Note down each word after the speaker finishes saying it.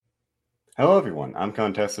Hello, everyone. I'm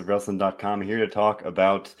ContestedWrestling.com here to talk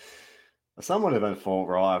about a somewhat eventful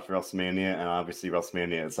Raw after WrestleMania and obviously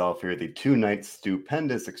WrestleMania itself here, the two-night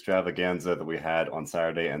stupendous extravaganza that we had on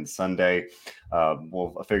Saturday and Sunday. I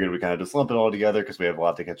figured we kind of just lump it all together because we have a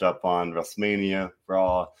lot to catch up on. WrestleMania,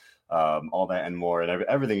 Raw, all that and more, and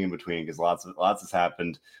everything in between because lots has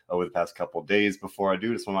happened over the past couple of days. Before I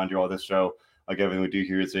do, just want to remind you all this show, like everything we do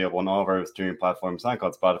here, is available on all of our streaming platforms: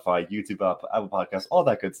 SoundCloud, Spotify, YouTube, Apple Podcasts, all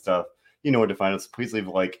that good stuff. You know where to find us. Please leave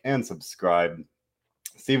a like and subscribe.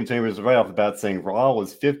 Stephen Chambers right off the bat saying Raw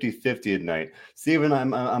was 50-50 at night. Stephen,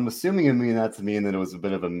 I'm assuming you mean that to mean that it was a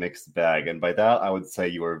bit of a mixed bag, and by that I would say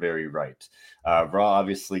you are very right. Raw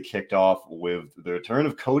obviously kicked off with the return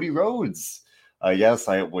of Cody Rhodes. Yes,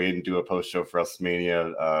 we didn't do a post show for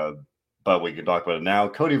WrestleMania, but we can talk about it now.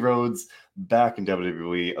 Cody Rhodes back in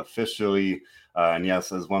WWE officially, and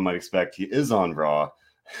yes, as one might expect, he is on Raw.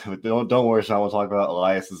 Don't worry, Sean. We'll talk about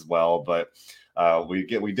Elias as well. But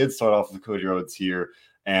we did start off with Cody Rhodes here,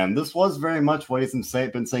 and this was very much what he's been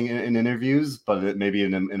saying in interviews, but it maybe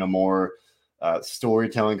in a more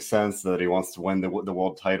storytelling sense that he wants to win the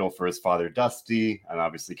world title for his father Dusty, and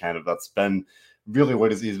obviously, kind of that's been really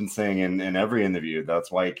what he's been saying in every interview.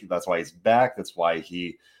 That's why he's back. That's why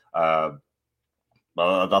he. That's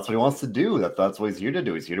what he wants to do. That's what he's here to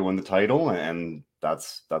do. He's here to win the title, and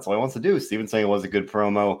that's what he wants to do. Steven saying it was a good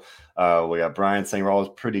promo. We got Brian saying Raw was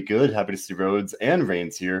pretty good. Happy to see Rhodes and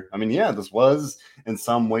Reigns here. I mean, yeah, this was in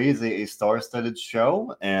some ways a star-studded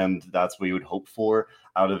show, and that's what you would hope for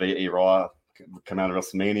out of a Raw come out of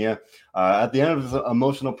WrestleMania. At the end of this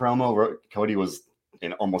emotional promo, Cody was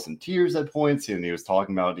almost in tears at points, and he was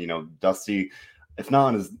talking about Dusty. If not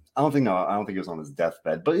on his, I don't think he was on his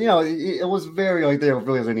deathbed, but it was very like they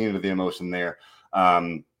really leaning into the emotion there.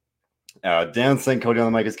 Dan saying Cody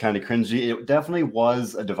on the mic is kind of cringy. It definitely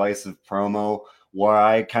was a divisive promo. Where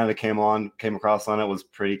I kind of came across on it was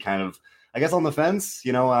pretty kind of, I guess, on the fence.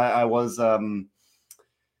 I was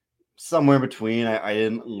somewhere in between. I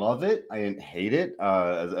didn't love it. I didn't hate it.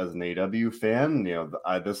 As an AW fan,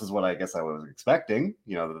 this is what I guess I was expecting.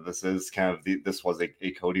 This is kind of this was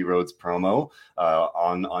a Cody Rhodes promo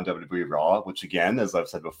on WWE Raw, which again, as I've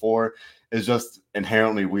said before, is just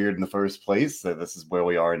inherently weird in the first place. This is where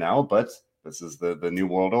we are now, but this is the new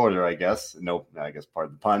world order, I guess. No, I guess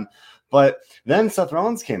pardon the pun. But then Seth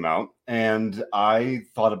Rollins came out, and I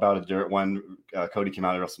thought about it when Cody came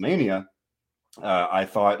out at WrestleMania. I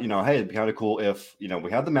thought, hey, it'd be kind of cool if, we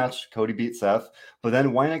had the match, Cody beat Seth, but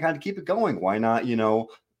then why not kind of keep it going? Why not,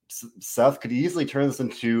 Seth could easily turn this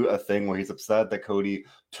into a thing where he's upset that Cody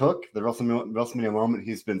took the WrestleMania moment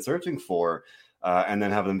he's been searching for, and then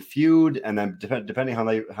have them feud, and then depending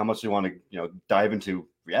how much they want to, dive into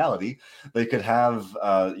reality, they could have,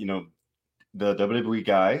 the WWE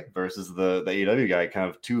guy versus the AEW guy, kind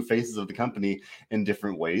of two faces of the company in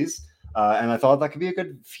different ways. And I thought that could be a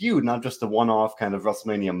good feud, not just a one-off kind of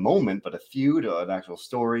WrestleMania moment, but a feud, an actual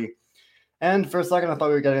story. And for a second, I thought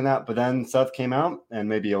we were getting that, but then Seth came out and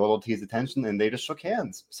maybe a little teased attention, and they just shook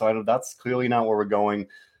hands. So I know that's clearly not where we're going,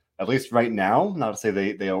 at least right now. Not to say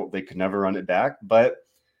they could never run it back, but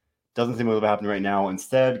doesn't seem to be happening right now.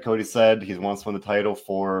 Instead, Cody said he wants to win the title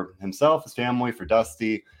for himself, his family, for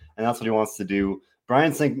Dusty, and that's what he wants to do.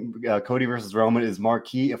 Brian saying Cody versus Roman is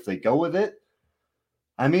marquee if they go with it.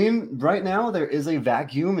 I mean, right now there is a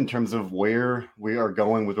vacuum in terms of where we are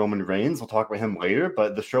going with Roman Reigns. We'll talk about him later,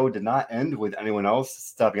 but the show did not end with anyone else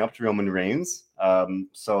stepping up to Roman Reigns.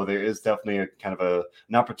 So there is definitely a kind of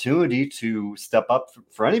an opportunity to step up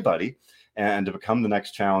for anybody and to become the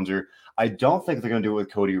next challenger. I don't think they're going to do it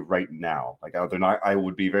with Cody right now. Like they're not. I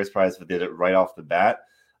would be very surprised if they did it right off the bat.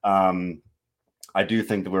 I do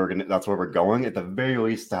think that that's where we're going at the very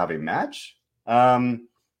least to have a match.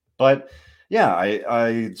 But yeah,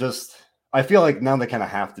 I feel like now they kind of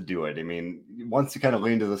have to do it. I mean, once you kind of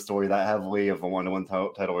lean to the story that heavily of a one-to-one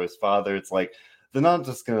title or his father, it's like they're not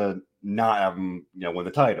just gonna not have him, win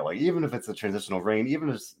the title. Like even if it's a transitional reign, even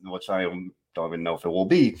if which I don't even know if it will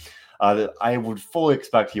be, I would fully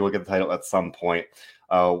expect he will get the title at some point.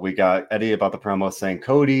 We got Eddie about the promo saying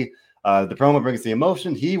Cody. The promo brings the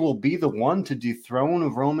emotion. He will be the one to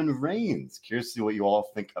dethrone Roman Reigns. Curious to see what you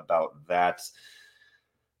all think about that.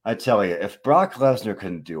 I tell you, if Brock Lesnar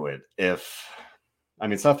couldn't do it,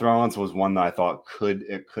 Seth Rollins was one that I thought could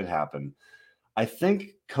happen. I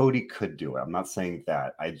think Cody could do it. I'm not saying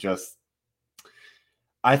that. I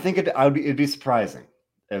think it'd be surprising.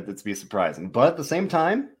 It'd be surprising, but at the same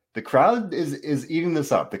time, the crowd is eating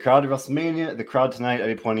this up. The crowd at WrestleMania, the crowd tonight.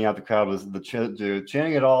 Eddie pointing out the crowd was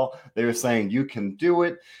chanting it all. They were saying you can do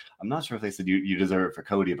it. I'm not sure if they said you deserve it for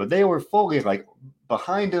Cody, but they were fully like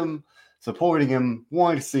behind him, supporting him,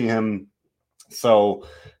 wanting to see him So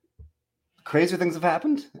crazier things have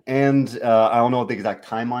happened, and I don't know what the exact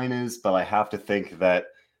timeline is, but I have to think that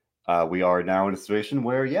we are now in a situation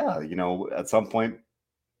where, yeah, at some point,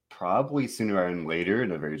 probably sooner rather than later,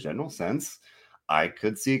 in a very general sense, I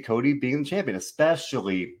could see Cody being the champion,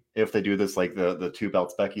 especially if they do this like the two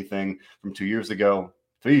belts Becky thing from 2 years ago,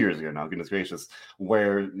 3 years ago now, goodness gracious,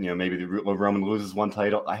 where maybe Roman loses one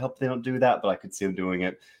title. I hope they don't do that, but I could see him doing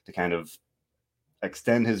it to kind of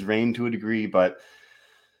extend his reign to a degree. But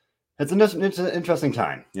it's an interesting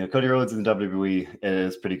time. Cody Rhodes in the WWE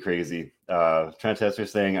is pretty crazy. Trent Tester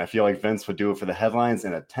saying, I feel like Vince would do it for the headlines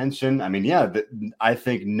and attention. I mean, yeah, I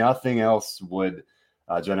think nothing else would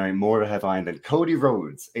generate more of a headline than Cody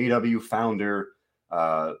Rhodes, AEW founder,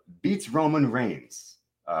 beats Roman Reigns.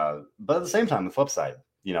 But at the same time, the flip side,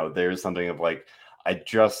 there's something of like,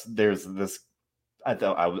 there's this,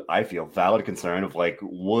 I feel valid concern of like,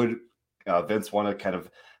 would Vince want to kind of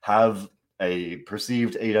have a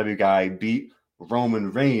perceived AEW guy beat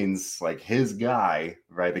Roman Reigns, like his guy,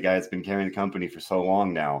 right? The guy that's been carrying the company for so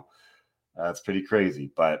long now. That's pretty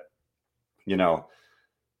crazy. But,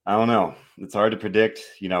 I don't know. It's hard to predict.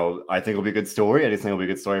 I think it'll be a good story. I just think it'll be a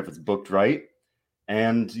good story if it's booked right.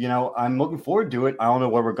 And, I'm looking forward to it. I don't know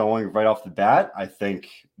where we're going right off the bat. I think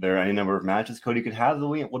there are any number of matches Cody could have that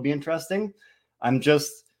would be interesting. I'm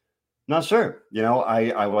just not sure.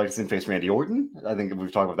 I would like to see him face Randy Orton. I think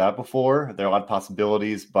we've talked about that before. There are a lot of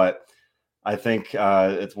possibilities, but I think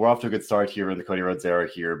we're off to a good start here in the Cody Rhodes era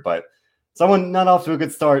here. But someone not off to a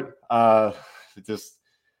good start. One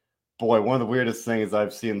of the weirdest things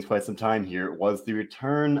I've seen in quite some time here was the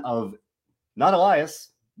return of not Elias,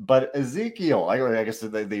 but Ezekiel. I guess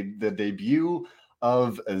the debut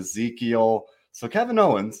of Ezekiel. So Kevin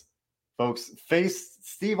Owens, folks, faced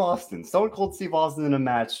Steve Austin, Stone Cold Steve Austin in a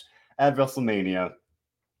match at WrestleMania.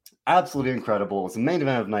 Absolutely incredible. It was the main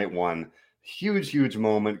event of night one. Huge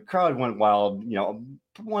moment. Crowd went wild.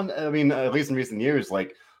 At least in recent years,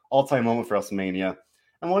 like all-time moment for WrestleMania.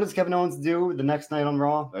 And what does Kevin Owens do the next night on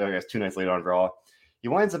Raw? I guess 2 nights later on Raw. He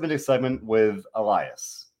winds up in a segment with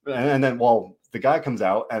Elias. And then, the guy comes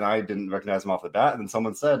out, and I didn't recognize him off the bat. And then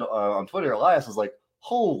someone said on Twitter, Elias was like,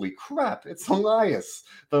 holy crap, it's Elias,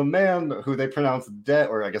 the man who they pronounced dead,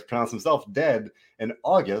 or I guess pronounced himself dead in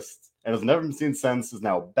August, and has never been seen since, is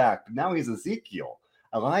now back. But now he's Ezekiel,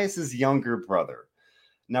 Elias's younger brother.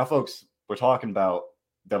 Now, folks, we're talking about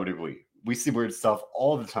WWE. We see weird stuff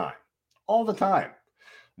all the time. All the time.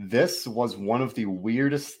 This was one of the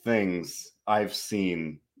weirdest things I've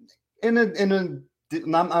seen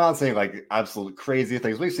I'm not saying like absolute crazy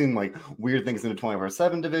things. We've seen like weird things in the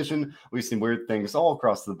 24/7 division. We've seen weird things all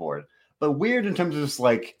across the board. But weird in terms of just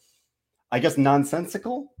like, I guess,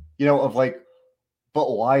 nonsensical, of like, but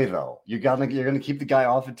why though? You're gonna keep the guy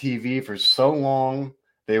off of TV for so long.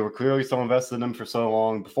 They were clearly so invested in him for so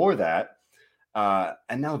long before that.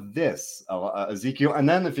 And now this, Ezekiel. And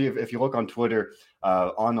then if you look on Twitter,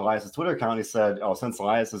 on Elias's Twitter account, he said, oh, since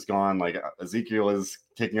Elias is gone, like Ezekiel is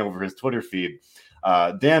taking over his Twitter feed.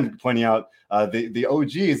 Dan pointing out the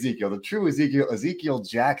OG Ezekiel, the true Ezekiel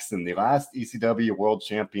Jackson, the last ECW world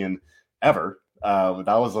champion ever. That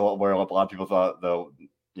was where a lot of people thought the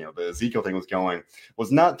Ezekiel thing was going,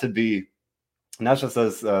 was not to be. Nasha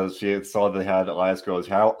says she saw they had Elias grow his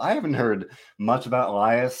hair. I haven't heard much about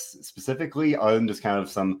Elias specifically, other than just kind of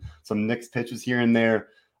some mixed pitches here and there.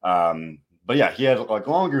 But yeah, he had like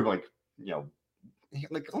longer, like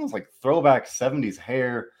almost like throwback 70s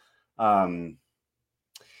hair.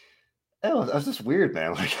 It was just weird,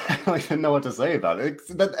 man. Like I didn't know what to say about it.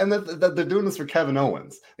 They're doing this for Kevin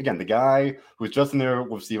Owens. Again, the guy who was just in there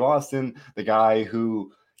with Steve Austin, the guy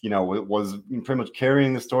who was pretty much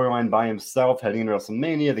carrying the storyline by himself heading into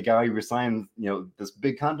WrestleMania, the guy who resigned, this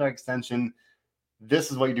big contract extension.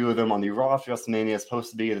 This is what you do with him on the Raw after WrestleMania. It's supposed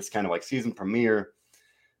to be this kind of like season premiere.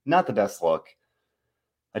 Not the best look.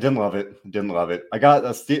 I didn't love it. I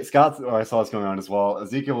got Scott, I saw this going on as well.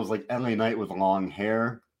 Ezekiel was like LA Knight with longer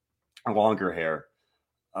hair.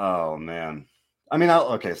 Oh, man. I mean,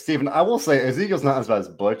 okay, Steven, I will say Ezekiel's not as bad as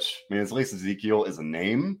Butch. I mean, at least Ezekiel is a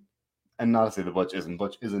name. And not to say that Butch isn't.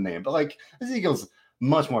 Butch is a name. But, like, Ezekiel's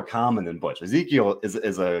much more common than Butch. Ezekiel is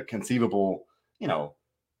a conceivable,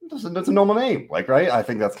 that's a normal name. Like, right? I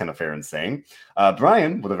think that's kind of fair in saying.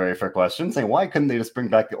 Brian, with a very fair question, saying, why couldn't they just bring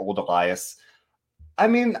back the old Elias? I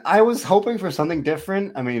mean, I was hoping for something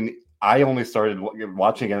different. I mean, I only started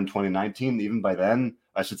watching again in 2019. Even by then,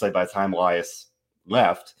 I should say by the time Elias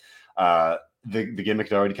left, the gimmick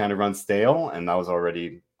had already kind of run stale, and that was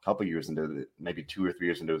already a couple years into, maybe 2 or 3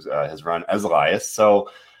 years into his run as Elias. So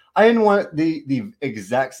I didn't want the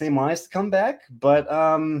exact same Elias to come back, but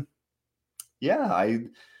yeah,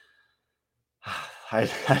 I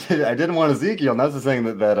didn't want Ezekiel, and that's the thing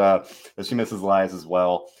that she misses Elias as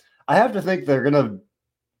well. I have to think they're gonna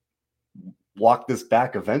walk this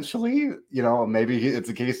back eventually. Maybe it's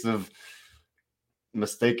a case of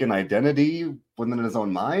mistaken identity within his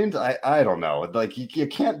own mind. I don't know. Like you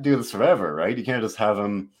can't do this forever, right? You can't just have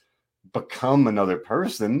him become another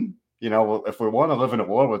person. If we want to live in a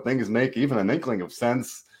world where things make even an inkling of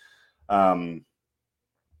sense,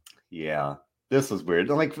 yeah, this was weird.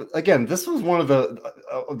 Like again, this was one of the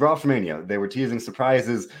Raw Mania. They were teasing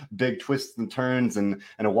surprises, big twists and turns, and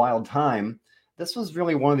a wild time. This was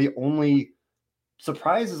really one of the only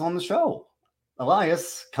surprises on the show.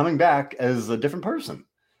 Elias coming back as a different person.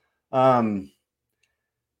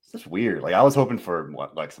 It's just weird. Like I was hoping for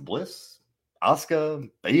what, Alexa Bliss, Asuka,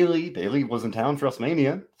 Bayley. Bayley was in town for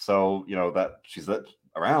WrestleMania, so that she's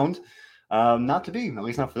around. Not to be, at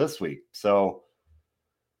least not for this week. So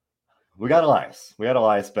we got Elias. We got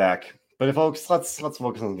Elias back. But folks, let's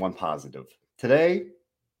focus on one positive. Today,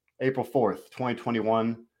 April 4th,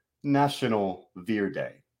 2021, National Veer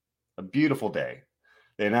Day. A beautiful day.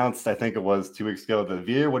 They announced, I think it was 2 weeks ago, that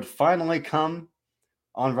Veer would finally come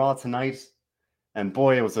on Raw tonight, and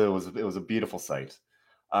boy, it was a beautiful sight.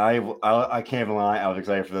 I can't even lie, I was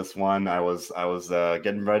excited for this one. I was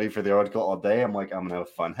getting ready for the article all day. I'm like, I'm gonna have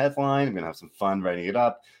a fun headline. I'm gonna have some fun writing it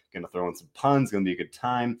up. Gonna throw in some puns. Gonna be a good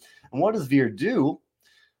time. And what does Veer do?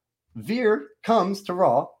 Veer comes to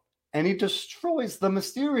Raw and he destroys the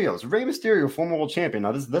Mysterios. Rey Mysterio, former world champion.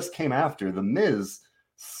 Now this came after The Miz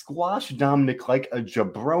squashed Dominic like a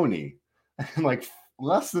jabroni in like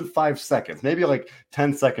less than 5 seconds, maybe like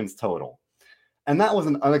 10 seconds total. And that was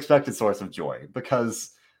an unexpected source of joy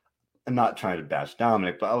because I'm not trying to bash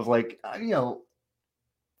Dominic, but I was like,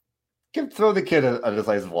 throw the kid a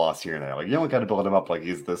decisive loss here and there. Like you don't got to build him up like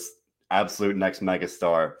he's this absolute next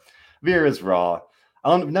megastar. Veer is Raw.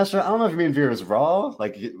 I don't know if you mean Veer is Raw,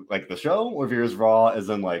 like the show, or Veer is Raw as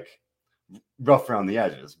in like rough around the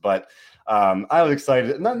edges. But I was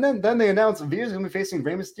excited. And then they announced Veer's going to be facing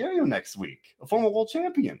Rey Mysterio next week, a former world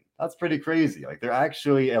champion. That's pretty crazy. Like they're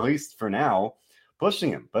actually, at least for now, pushing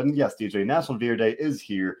him. But yes, DJ, National Veer Day is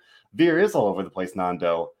here. Veer is all over the place,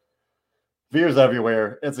 Nando. Veer's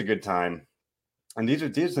everywhere. It's a good time. And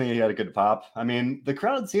DJ he had a good pop. I mean, the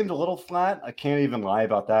crowd seemed a little flat. I can't even lie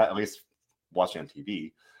about that, at least watching on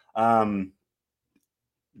TV.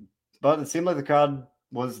 But it seemed like the crowd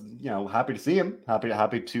was, happy to see him, happy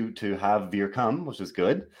to have Veer come, which is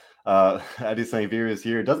good. Eddie's saying Veer is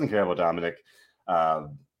here, doesn't care about Dominic.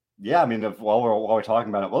 Yeah, I mean, while we're talking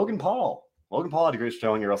about it, Logan Paul had a great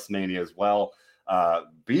showing at WrestleMania as well,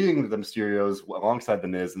 beating the Mysterios alongside the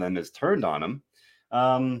Miz, and then Miz turned on him.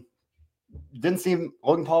 Didn't see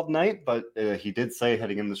Logan Paul tonight, but he did say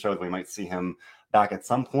heading into the show that we might see him back at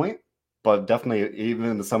some point. But definitely,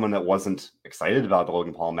 even to someone that wasn't excited about the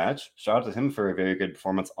Logan Paul match, shout out to him for a very good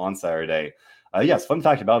performance on Saturday. Yes, fun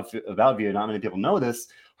fact about Veer, not many people know this.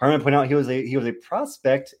 Herman pointed out he was a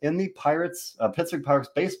prospect in the Pittsburgh Pirates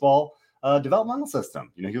baseball developmental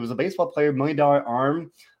system. He was a baseball player, $1 million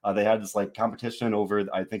arm. They had this like competition over.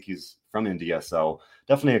 I think he's from India, so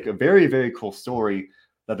definitely a very, very cool story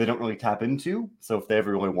that they don't really tap into. So if they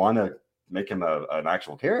ever really want to make him an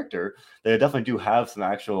actual character, they definitely do have some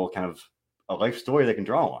actual kind of a life story they can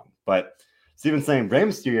draw on. But Steven saying Rey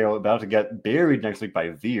Mysterio about to get buried next week by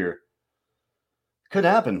Veer could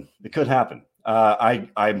happen. It could happen.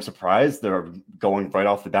 I'm surprised they're going right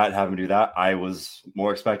off the bat having to do that. I was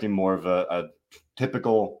more expecting more of a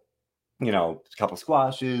typical, couple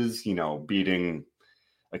squashes, beating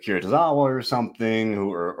Akira Tozawa or something,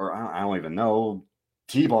 or I don't even know,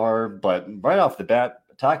 T-Bar. But right off the bat,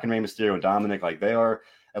 attacking Rey Mysterio and Dominic, like they are,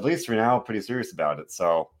 at least for now, pretty serious about it.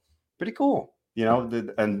 So pretty cool,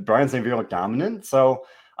 and Bryan St. Veer looked dominant. So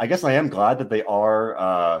I guess I am glad that they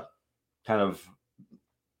are kind of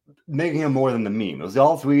making him more than the meme. It was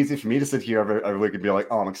all too easy for me to sit here every week and be like,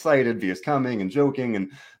 oh, I'm excited, Veer's coming and joking.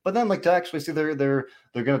 But then like to actually see they're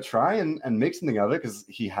going to try and make something of it, because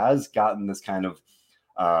he has gotten this kind of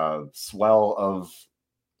swell of,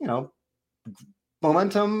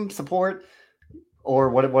 momentum, support, or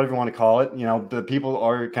whatever you want to call it. The people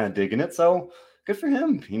are kind of digging it, so good for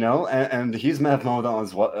him. And he's met Mo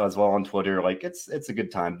as well on Twitter. Like it's a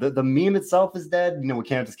good time. The meme itself is dead. We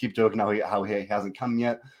can't just keep joking how he hasn't come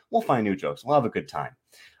yet. We'll find new jokes. We'll have a good time.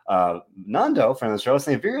 Nando, friend of the show,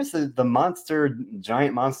 saying Veer is the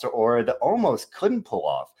giant monster aura that almost couldn't pull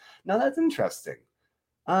off. Now that's interesting.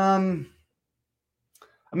 I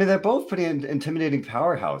mean, they're both pretty intimidating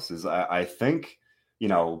powerhouses. I think, I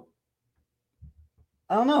don't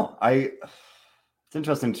know. It's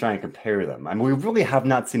interesting to try and compare them. I mean, we really have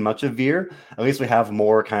not seen much of Veer. At least we have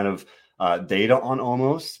more kind of data on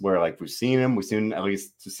Omos, where like we've seen at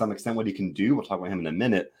least to some extent what he can do. We'll talk about him in a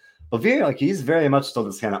minute. But Veer, like he's very much still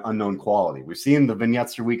this kind of unknown quality. We've seen the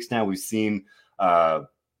vignettes for weeks now. We've seen, over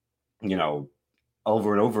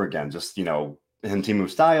and over again, just him teaming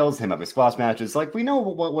with Styles, him having squash matches. Like we know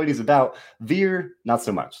what he's about. Veer, not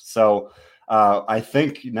so much. So I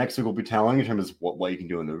think next week will be telling in terms of what you can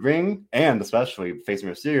do in the ring, and especially facing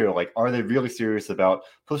Mysterio. Like, are they really serious about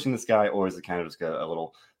pushing this guy, or is it kind of just a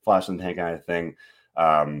little flash in the pan kind of thing?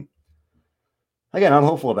 Again, I'm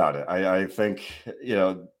hopeful about it. I think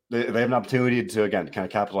they have an opportunity to again kind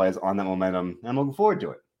of capitalize on that momentum, and I'm looking forward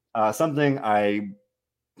to it. Something I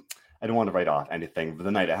don't want to write off anything for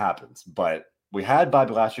the night it happens, but we had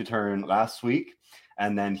Bobby Lashley return last week,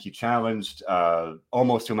 and then he challenged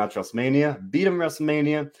Omos to a match at WrestleMania, beat him at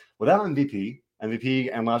WrestleMania without MVP. MVP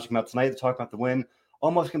and Lashley come out tonight to talk about the win.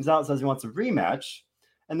 Omos comes out and says he wants a rematch,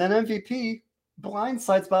 and then MVP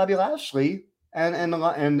blindsides Bobby Lashley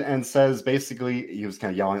and says basically he was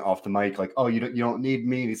kind of yelling off the mic like, "Oh, you don't need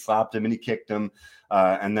me." And he slapped him and he kicked him,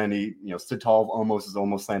 and then he stood tall. Almost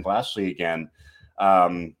slammed Lashley again.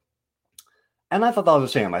 And I thought that was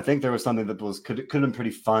a shame. I think there was something that could have been pretty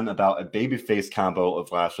fun about a babyface combo of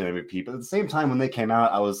Lashley and MVP. But at the same time, when they came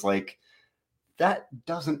out, I was like, that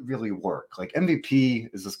doesn't really work. Like MVP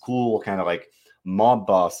is this cool kind of like mob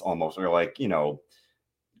boss almost, or like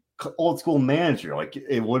old school manager. Like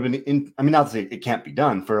it would have been. Not to say it can't be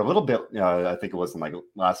done. For a little bit, I think it was in like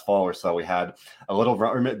last fall or so, we had a little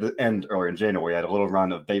run. Or the end earlier in January, we had a little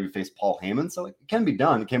run of babyface Paul Heyman. So it can be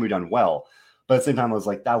done. It can be done well. But at the same time, I was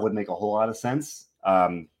like, that would make a whole lot of sense.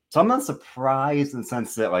 So I'm not surprised in the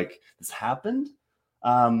sense that like this happened.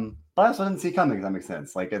 But I also didn't see it coming, if that makes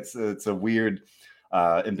sense. Like it's a weird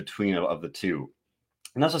in between of the two.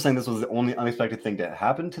 I'm not just saying this was the only unexpected thing to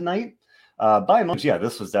happen tonight. By and large, yeah,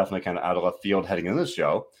 this was definitely kind of out of left field heading into the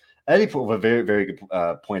show. Eddie put up a very, very good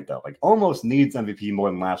point, though. Like, almost needs MVP more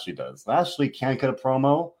than Lashley does. Lashley can cut a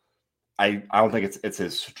promo. I don't think it's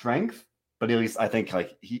his strength, but at least I think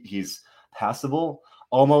like he's passable.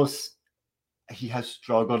 Almost he has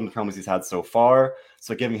struggled in the promos he's had so far.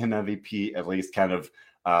 So giving him MVP at least kind of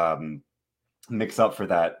mix up for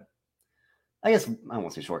that. I guess I don't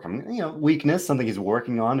want to say shortcoming, weakness, something he's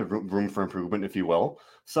working on, room for improvement, if you will.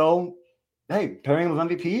 So, hey, pairing him with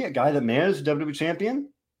MVP, a guy that managed WWE champion,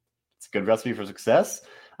 it's a good recipe for success.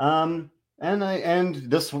 And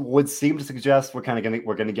this would seem to suggest we're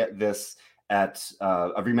gonna get this at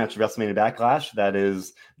a rematch of WrestleMania Backlash. That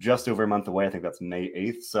is just over a month away. I think that's May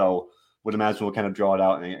 8th. So would imagine we'll kind of draw it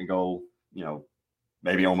out and go,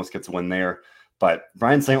 maybe almost gets a win there. But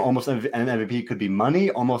Brian's saying almost an MVP could be money,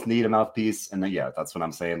 almost need a mouthpiece. And then, yeah, that's what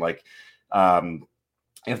I'm saying. Like,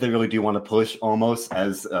 if they really do want to push almost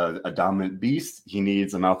as a dominant beast, he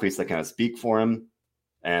needs a mouthpiece that kind of speak for him.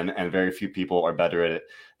 And very few people are better at it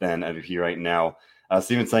than MVP right now.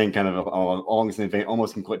 Steven saying kind of along the same vein,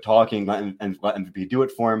 almost can quit talking and let MVP do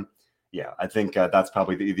it for him. Yeah, I think that's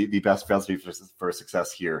probably the best recipe for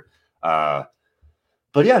success here.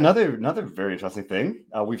 But yeah, another very interesting thing.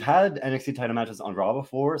 We've had NXT title matches on Raw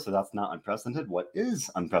before, so that's not unprecedented. What is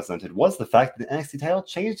unprecedented was the fact that the NXT title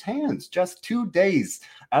changed hands just 2 days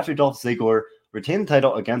after Dolph Ziggler retained the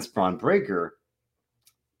title against Braun Breaker.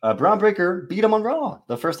 Braun Breaker beat him on Raw.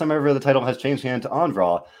 The first time ever the title has changed hands on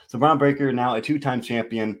Raw. So Braun Breaker, now a 2-time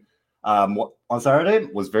champion, on Saturday,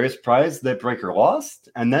 was very surprised that Breaker lost.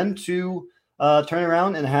 And then to turn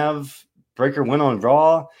around and have Breaker win on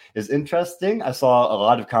Raw is interesting. I saw a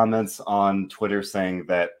lot of comments on Twitter saying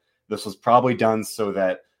that this was probably done so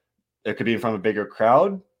that it could be in front of a bigger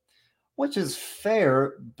crowd, which is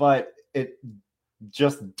fair, but it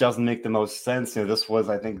just doesn't make the most sense. This was,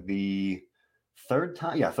 I think, the third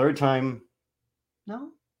time.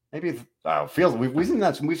 No, maybe feels we've seen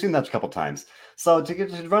that a couple times. So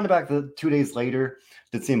to run it back 2 days later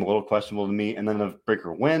did seem a little questionable to me. And then the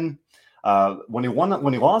Breaker win. When he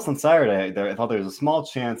lost on Saturday, I thought there was a small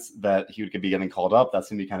chance that he would be getting called up. That's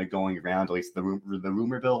going to be kind of going around, at least the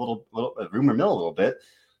rumor mill a little bit.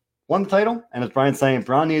 Won the title, and as Brian's saying,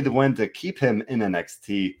 Braun needed the win to keep him in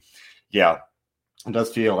NXT. Yeah, it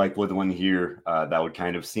does feel like with the win here, that would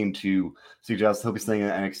kind of seem to suggest he'll be staying in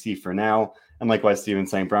NXT for now. And likewise, Steven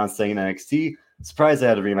saying Braun's staying in NXT. Surprised they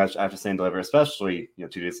had a rematch after St. Deliver, especially 2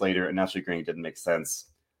 days later, and naturally agreeing didn't make sense.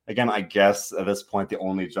 Again, I guess at this point, the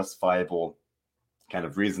only justifiable kind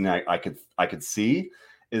of reason I could see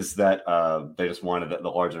is that they just wanted the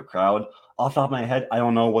larger crowd. Off the top of my head, I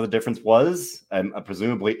don't know what the difference was. And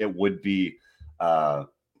presumably it would be, a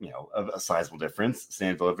sizable difference.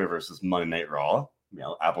 Stand Deliver versus Monday Night Raw,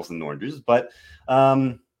 apples and oranges. But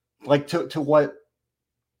like to what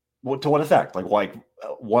effect? Like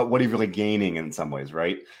what are you really gaining in some ways,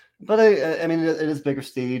 right? But I mean, it is bigger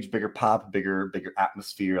stage, bigger pop, bigger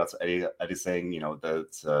atmosphere. That's what Eddie's saying.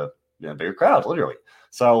 That's bigger crowd, literally.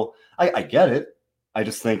 So I get it. I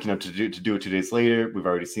just think to do it 2 days later, we've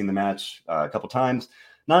already seen the match a couple times.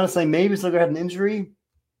 Not to say maybe Ziggler had an injury.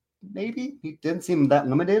 Maybe he didn't seem that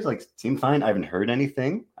limited. Like, seemed fine. I haven't heard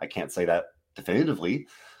anything. I can't say that definitively.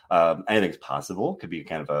 Anything's possible. Could be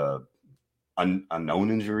kind of a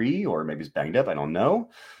unknown injury, or maybe he's banged up. I don't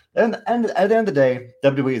know. And at the end of the day,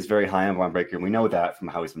 WWE is very high on Bron Breakker. We know that from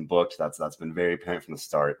how he's been booked. That's been very apparent from the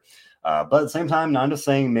start. But at the same time, not just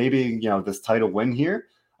saying maybe this title win here.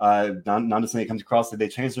 Not just saying it comes across that they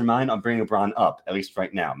changed their mind on bringing Bron up, at least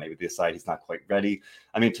right now. Maybe they decide he's not quite ready.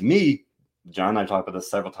 I mean, to me, John and I talked about this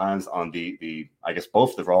several times on the I guess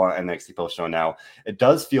both the Raw and NXT post show now. It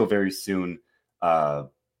does feel very soon to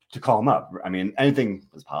call him up. I mean, anything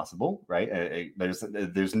is possible, right?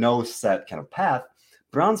 There's no set kind of path.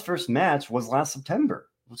 Bron's first match was last September,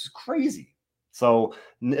 which is crazy. So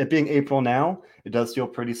it being April now, it does feel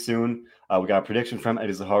pretty soon. We got a prediction from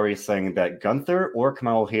Eddie Zahari saying that Gunther or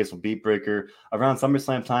Kamala Hayes will beat Breakker around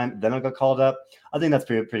SummerSlam time. Then it'll get called up. I think that's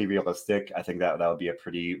pretty realistic. I think that would be a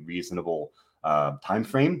pretty reasonable time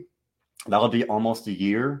frame. That'll be almost a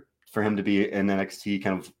year for him to be in NXT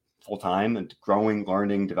kind of full time and growing,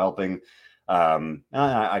 learning, developing.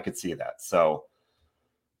 I could see that. So,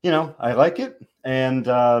 I like it. And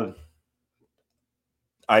I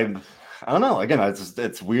don't know. Again,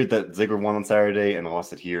 it's weird that Ziggler won on Saturday and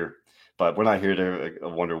lost it here. But we're not here to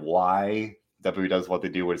wonder why WWE does what they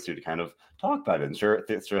do. We're just here to kind of talk about it and share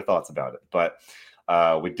thoughts about it. But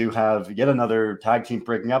we do have yet another tag team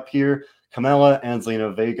breaking up here. Carmella and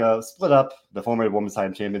Zelina Vega split up. The former Women's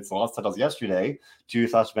Tag Champions lost titles yesterday to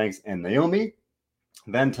Sasha Banks and Naomi.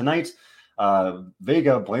 Then tonight,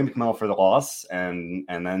 Vega blamed Carmella for the loss and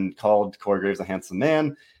then called Corey Graves a handsome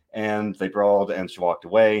man. And they brawled and she walked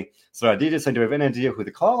away. So I did decide to have an idea who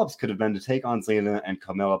the call-ups could have been to take on Zelina and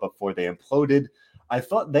Carmella before they imploded. I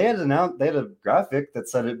thought they had a graphic that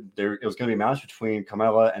said it was going to be a match between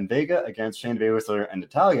Carmella and Vega against Shayna Baszler and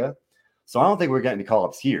Natalya. So I don't think we're getting any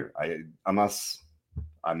call-ups here, unless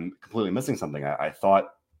I'm completely missing something. I thought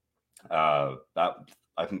that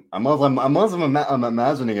I'm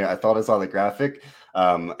imagining it. I thought I saw the graphic,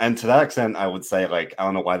 and to that extent, I would say I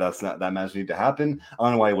don't know why that match needed to happen. I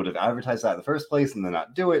don't know why I would have advertised that in the first place and then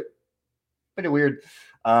not do it. Pretty weird.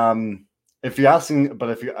 If you're asking,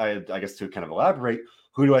 but I guess to kind of elaborate,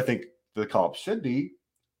 who do I think the call-up should be?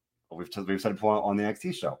 Well, we've said it before on the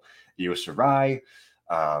NXT show. Io Shirai.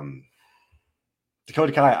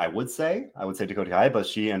 Dakota Kai, I would say Dakota Kai, but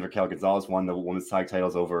she and Raquel Gonzalez won the women's tag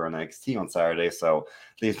titles over on NXT on Saturday, so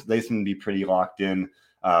they seem to be pretty locked in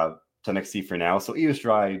to NXT for now. So Io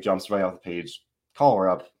Shirai jumps right off the page, call her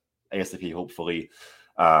up ASAP, hopefully.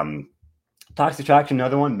 Toxic Attraction,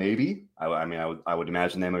 another one, maybe. I would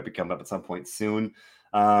imagine they might be coming up at some point soon.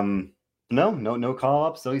 No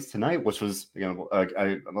call-ups, at least tonight, which was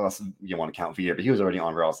unless you want to count Veer, but he was already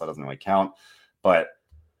on Raw, so that doesn't really count. But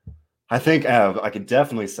I think I could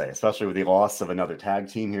definitely say, especially with the loss of another tag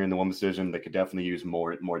team here in the women's division, they could definitely use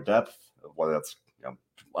more depth. Whether that's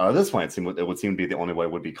at this point, it would seem to be the only way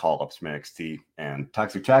would be call-ups from NXT, and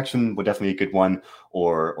Toxic Attraction would definitely be a good one,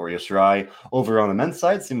 or Io Shirai. Over on the men's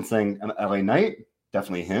side, seems saying LA Knight,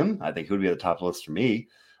 definitely him. I think he would be at the top of the list for me.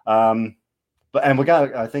 I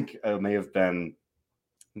think it may have been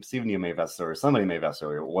Stephen, you may have asked earlier, somebody may have asked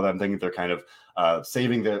earlier, what I'm thinking they're kind of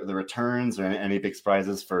saving the returns or any big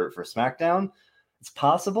surprises for SmackDown. It's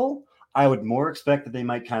possible. I would more expect that they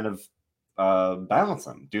might kind of balance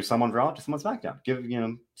them. Do some on Raw, do some on SmackDown. Give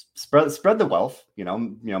spread the wealth.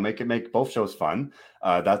 Make both shows fun.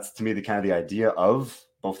 That's to me the kind of the idea of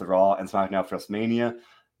both the Raw and SmackDown for WrestleMania.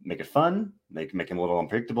 Make it fun. Make them a little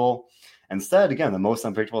unpredictable. Instead, again, the most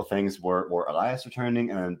unpredictable things were Elias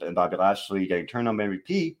returning and Bobby Lashley getting turned on by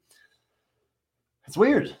MVP. It's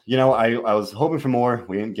weird. I was hoping for more.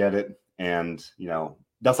 We didn't get it. And,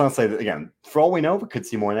 that's not to say that, again, for all we know, we could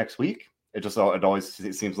see more next week. It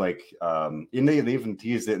always seems like, and they even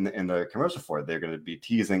teased it in the commercial for it. They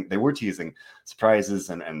were teasing surprises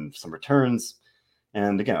and some returns.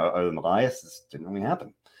 And again, other than Elias, this didn't really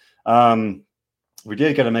happen. We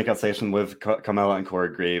did get a makeout session with Carmella and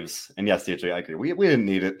Corey Graves. And yes, DJ, I agree. We didn't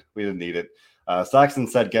need it. Saxon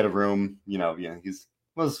said, get a room. He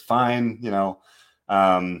was fine.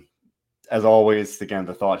 As always, again,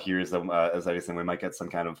 the thought here is that, as Eddie's saying, we might get some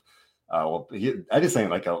kind of, Eddie's saying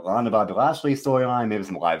like a Lana Bobby Lashley storyline, maybe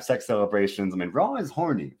some live sex celebrations. I mean, Raw is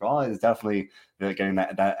horny. Raw is definitely getting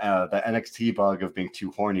that NXT bug of being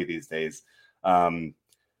too horny these days.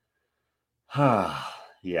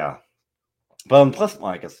 Yeah. But plus,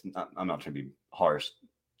 well, I guess I'm not trying to be harsh.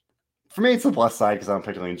 For me, it's the plus side because I don't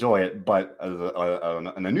particularly enjoy it. But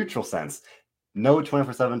in a neutral sense, no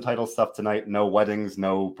 24/7 title stuff tonight. No weddings,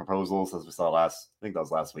 no proposals, as we saw last. I think that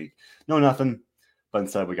was last week. No nothing. But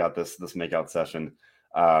instead, we got this makeout session.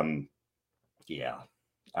 Yeah.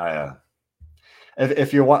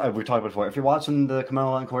 If you're we talked before, if you're watching the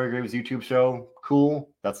Carmella and Corey Graves YouTube show,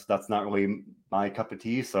 cool. That's not really my cup of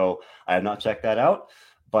tea, so I have not checked that out.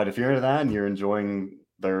 But if you're into that and you're enjoying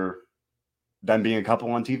them being a couple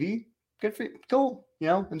on TV, good for you. Cool.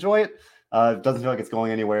 Enjoy it. It doesn't feel like it's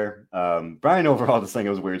going anywhere. Brian overall just saying it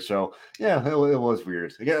was a weird show. Yeah, it was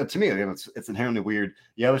weird. Again, to me, it's inherently weird.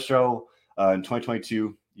 You have a show in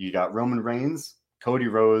 2022. You got Roman Reigns, Cody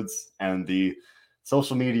Rhodes, and the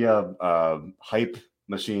social media hype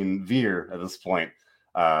machine Veer at this point.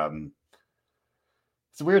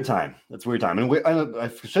 It's a weird time. And I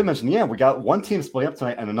should mention, we got one team splitting up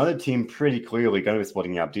tonight and another team pretty clearly going to be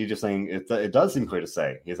splitting up. DJ saying it does seem clear to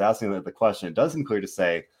say. He's asking the question. It does seem clear to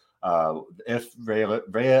say if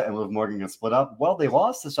Rhea and Liv Morgan can split up. Well, they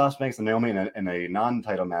lost to Sasha Banks and Naomi in a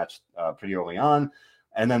non-title match pretty early on.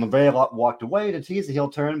 And then Rhea walked away to tease the heel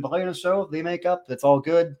turn. But later in the show, they make up. It's all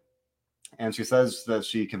good. And she says that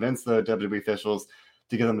she convinced the WWE officials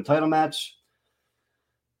to give them a title match.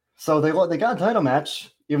 So they got a title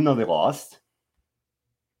match, even though they lost.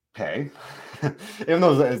 Okay. Even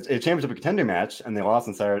though it was a championship contender match, and they lost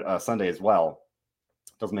on Sunday as well.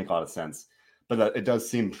 Doesn't make a lot of sense. But it does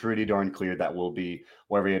seem pretty darn clear that will be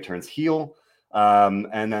where Rhea turns heel.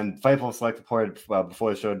 And then Fightful Select reported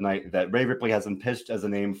before the show tonight that Rhea Ripley has been pitched as a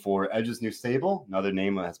name for Edge's new stable. Another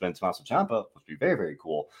name has been Tommaso Ciampa, which would be very, very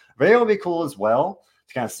cool. Rhea will be cool as well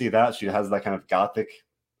to kind of see that. She has that kind of gothic,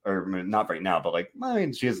 or not right now, but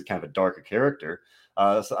she is kind of a darker character.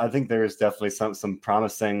 So I think there's definitely some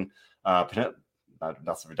promising I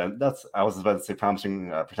was about to say promising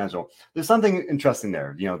potential. There's something interesting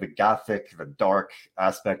there. The gothic, the dark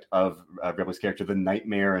aspect of Ripley's character, the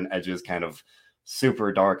nightmare and Edge's kind of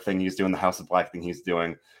super dark thing he's doing, the House of Black thing he's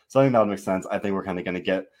doing. So I think that would make sense. I think we're kind of going to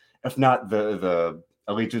get, if not the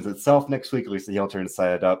Allegiance itself next week, at least the heel turn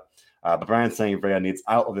set up. But Brian's saying Rhea needs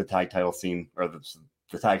out of the tag title scene, or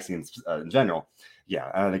the tag scenes in general.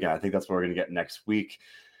 Yeah, and again, I think that's what we're going to get next week.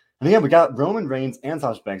 And again, we got Roman Reigns and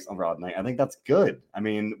Sasha Banks on Raw tonight. I think that's good. I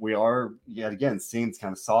mean, we are, yet again, seeing this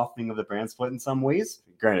kind of softening of the brand split in some ways.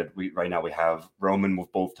 Granted, right now we have Roman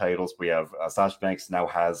with both titles. We have Sasha Banks now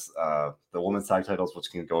has the women's tag titles,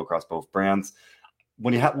 which can go across both brands.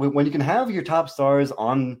 When you can have your top stars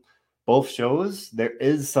on both shows, there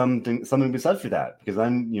is something to be said for that. Because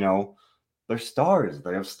then, they're stars.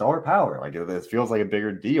 They have star power. It feels like a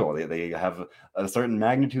bigger deal. They have a certain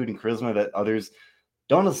magnitude and charisma that others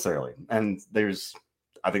don't necessarily. And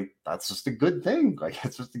I think that's just a good thing.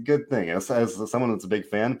 It's just a good thing. As someone that's a big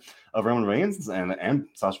fan of Roman Reigns and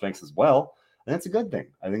Sasha Banks as well, and that's a good thing.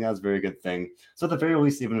 I think that's a very good thing. So at the very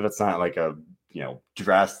least, even if it's not like a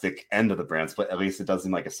drastic end of the brand split, at least it does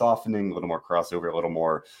seem like a softening, a little more crossover, a little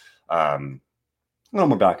more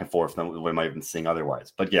back and forth than we might have been seeing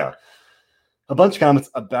otherwise. But yeah, a bunch of comments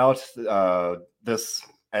about this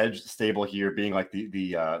Edge stable here being like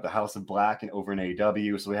the House of Black and over in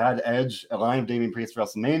AEW. So we had Edge align with Damian Priest for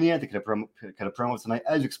WrestleMania. They could have promo tonight.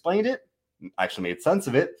 Edge explained it, actually made sense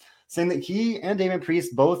of it, saying that he and Damian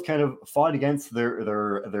Priest both kind of fought against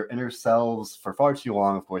their inner selves for far too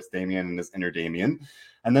long. Of course, Damian and his inner Damian,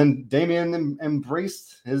 and then Damian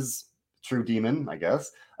embraced his true demon, I guess,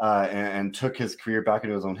 and took his career back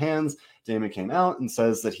into his own hands. Damian came out and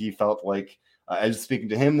says that he felt like Edge speaking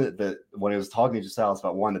to him that when he was talking to Styles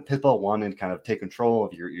about wanting the Pitbull, wanting to kind of take control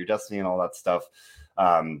of your destiny and all that stuff.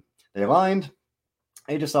 They aligned.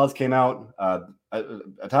 AJ Styles came out,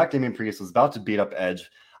 attacked Damian Priest, was about to beat up Edge.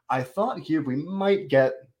 I thought here we might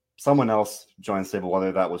get someone else join the stable,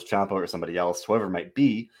 whether that was Ciampa or somebody else, whoever it might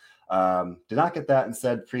be. Did not get that.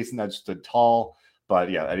 Instead, Priest and Edge stood tall. But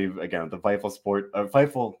yeah, Eddie, again, the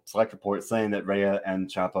Fightful Select report saying that Rhea and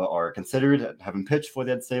Ciampa are considered, having pitched for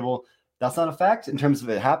the Edge stable. That's not a fact in terms of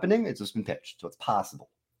it happening. It's just been pitched, so it's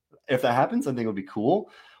possible. If that happens, I think it would be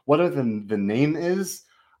cool. What the name is,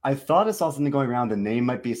 I thought I saw something going around. The name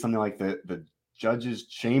might be something like the Judges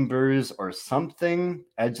Chambers or something.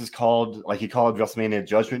 Edge is called, he called WrestleMania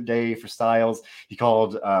Judgment Day for Styles. He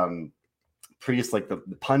called Priest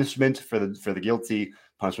the punishment for the guilty.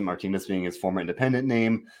 Punishment Martinez being his former independent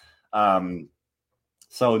name.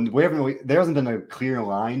 So there hasn't been a clear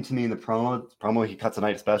line to me in the promo he cut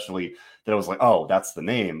tonight, especially that it was like, oh, that's the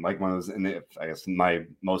name. Like one of those, I guess my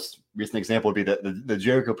most recent example would be the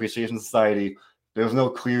Jericho Appreciation Society. There was no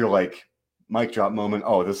clear mic drop moment.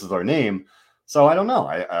 Oh, this is our name. So I don't know.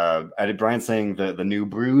 I did Brian saying the new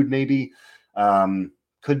Brood maybe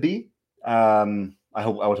could be. I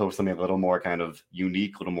would hope something a little more kind of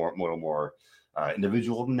unique, a little more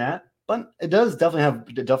individual than that. But it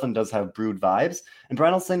definitely does have Brood vibes. And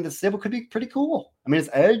Brian was saying the stable could be pretty cool. I mean, it's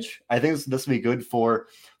Edge. I think this would be good for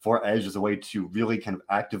Edge as a way to really kind of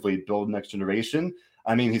actively build next generation.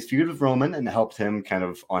 I mean, he's feuded with Roman and helped him kind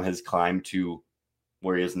of on his climb to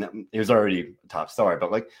where he is now. He was already a top star,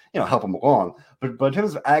 but like, help him along. But in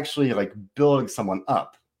terms of actually like building someone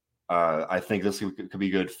up, I think this could be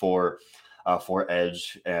good for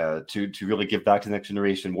Edge to really give back to the next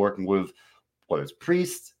generation, working with whether it's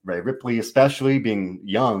Priest, Rhea Ripley, especially being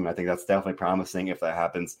young. I think that's definitely promising if that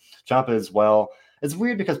happens. Ciampa as well. It's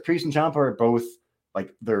weird because Priest and Ciampa are both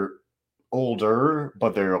like they're older,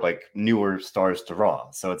 but they're like newer stars to Raw.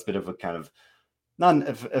 So it's a bit of a kind of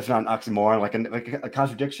if not an oxymoron, like a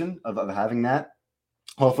contradiction of having that.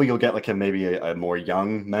 Hopefully you'll get like maybe a more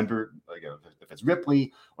young member, like if it's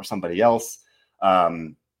Ripley or somebody else.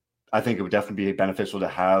 I think it would definitely be beneficial to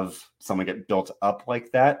have someone get built up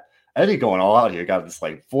like that. Eddie going all out here, got this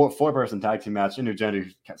like four-person tag team match,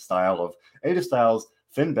 intergender style of AJ Styles,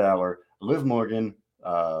 Finn Balor, Liv Morgan,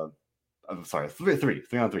 I'm sorry, three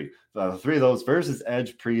on three. Three of those versus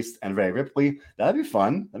Edge, Priest, and Rhea Ripley. That'd be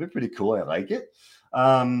fun. That'd be pretty cool. I like it.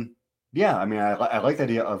 Yeah, I mean, I like the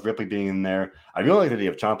idea of Ripley being in there. I really like the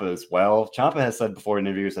idea of Ciampa as well. Ciampa has said before in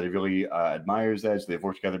interviews that he really admires Edge. They've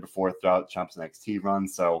worked together before throughout Ciampa's NXT run.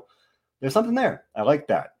 So there's something there. I like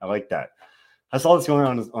that. I saw this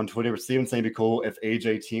going on Twitter with Steven saying it'd be cool if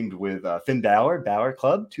AJ teamed with Finn Balor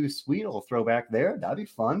Club. Too sweet. A little throwback there. That'd be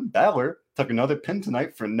fun. Balor took another pin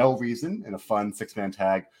tonight for no reason in a fun 6-man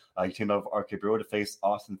tag. He teamed up with RK Bro to face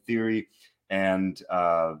Austin Theory and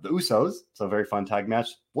the Usos. So a very fun tag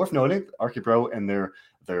match. Worth noting, RK Bro and their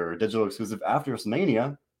digital exclusive after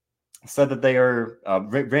WrestleMania said that they are,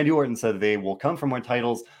 Randy Orton said that they will come for more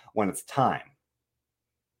titles when it's time.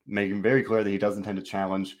 Making very clear that he does intend to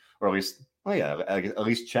challenge, or at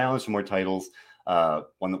least challenge for more titles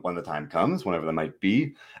when the time comes, whenever that might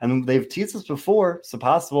be. And they've teased us before, so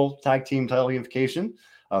possible tag team title unification,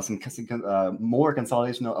 some more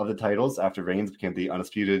consolidation of the titles after Reigns became the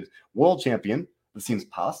undisputed world champion. This seems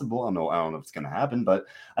possible. I don't know if it's going to happen, but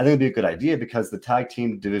I think it'd be a good idea because the tag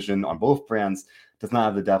team division on both brands does not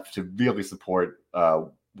have the depth to really support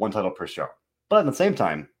one title per show. But at the same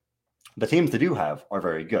time, the teams they do have are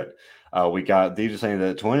very good. We got these just saying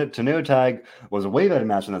that Tornado Tag was a way better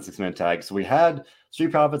match than that 6-man tag. So we had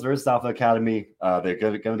Street Profits versus Alpha Academy. They're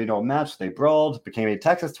going to be no match. They brawled, became a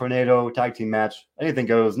Texas Tornado tag team match. Anything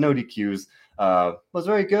goes, no DQs. Was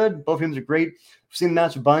very good. Both teams are great. We've seen the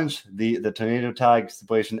match a bunch. The Tornado Tag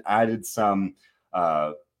stipulation added some,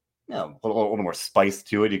 a little more spice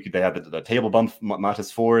to it. They had the table bump,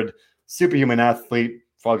 Montez Ford, superhuman athlete,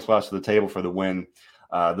 frog splash to the table for the win.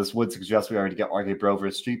 This would suggest we already get RK Bro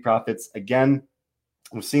versus Street Profits. Again,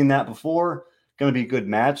 we've seen that before. Going to be a good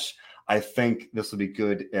match. I think this would be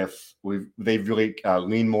good if they really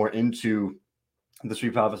lean more into the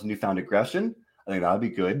Street Profits' newfound aggression. I think that would be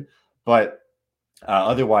good. But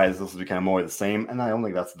otherwise, this would be kind of more of the same. And I don't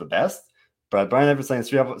think that's the best. But Brian Everett saying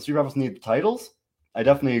Street Profits need the titles. I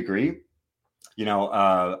definitely agree.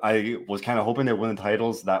 I was kind of hoping they'd win the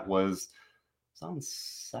titles. That was on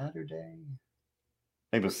Saturday.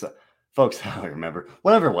 Maybe it was, folks, I don't remember.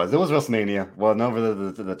 Whatever it was WrestleMania. Well, whatever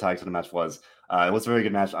the tag to the match was. It was a very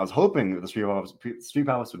good match. I was hoping the Street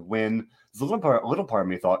Profits would win. There's a little part of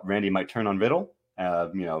me thought Randy might turn on Riddle,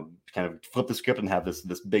 kind of flip the script and have this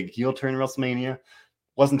big heel turn in WrestleMania.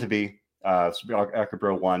 Wasn't to be. RK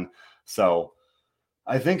Bro won. So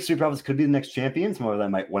I think Street Profits could be the next champions,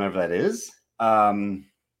 whenever that is.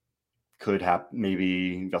 Could have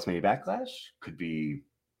maybe WrestleMania Backlash. Could be.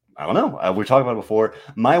 I don't know. We talked about it before.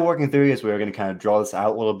 My working theory is we're going to kind of draw this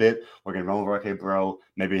out a little bit. We're going to run with RK Bro,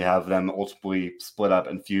 maybe have them ultimately split up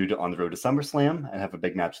and feud on the road to SummerSlam and have a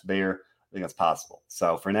big match there. I think that's possible.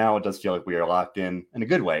 So for now, it does feel like we are locked in a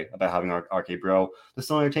good way about having RK Bro. They're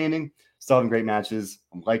still entertaining, still having great matches.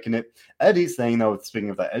 I'm liking it. Eddie's saying, though, speaking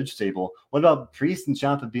of that Edge stable, what about Priest and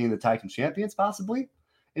Ciampa being the tag team champions, possibly?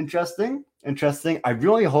 Interesting. I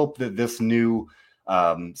really hope that this new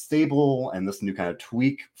stable and this new kind of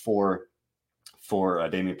tweak for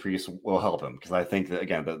Damian Priest will help him, because I think that,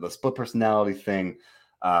 again, the split personality thing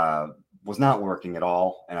was not working at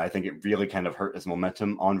all, and I think it really kind of hurt his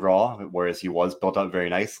momentum on Raw, whereas he was built up very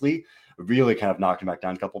nicely. It really kind of knocked him back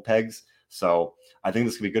down a couple pegs. So I think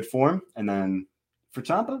this could be good for him. And then for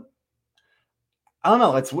Ciampa, I don't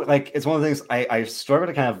know. It's one of the things I struggle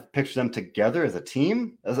to kind of picture them together as a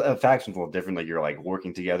team. As a faction's a little different, like you're like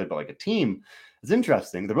working together, but like a team, It's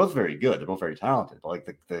interesting. They're both very good. They're both very talented. But like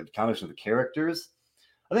the combination of the characters,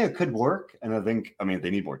 I think it could work. And I mean, they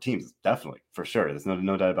need more teams, definitely, for sure. There's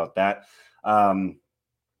no doubt about that.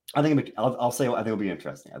 I think I'll say I think it'll be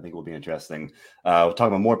interesting. I think it will be interesting. We'll talk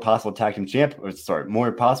about more possible tag team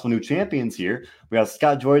more possible new champions here. We got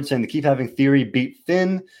Scott George saying to keep having Theory beat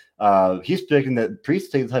Finn. He's predicting that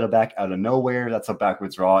Priest takes the title back out of nowhere. That's how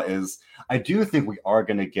backwards Raw is. I do think we are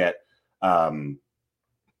going to get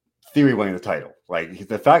Theory winning the title. Like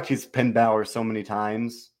the fact he's pinned Balor so many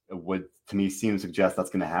times would, to me, seem to suggest that's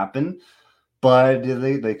going to happen. But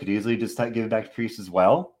they could easily just give it back to Priest as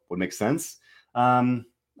well. Would make sense.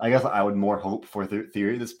 I guess I would more hope for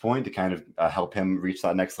Theory at this point to kind of help him reach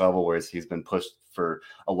that next level, whereas he's been pushed for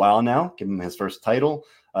a while now. Give him his first title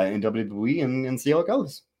in WWE and see how it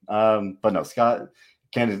goes. But no, Scott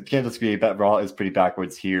can't disagree. Bet Raw is pretty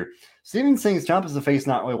backwards here. Steven saying Ciampa's the face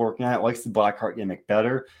not really working out. Likes the Blackheart gimmick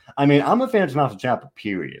better. I mean, I'm a fan of Tommaso Ciampa,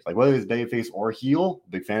 period. Like whether he's babyface or heel,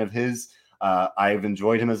 big fan of his. I've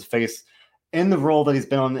enjoyed him as a face in the role that he's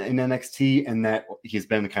been on in NXT, and that he's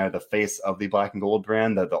been kind of the face of the Black and Gold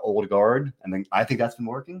brand, the old guard. And then I think that's been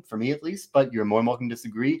working for me at least, but you're more than welcome to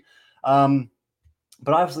disagree. But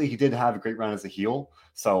obviously he did have a great run as a heel.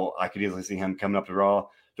 So I could easily see him coming up to Raw,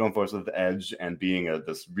 joining forces with the Edge and being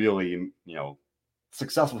this really,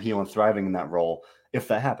 successful heel and thriving in that role. If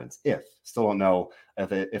that happens, still don't know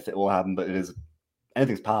if it will happen, but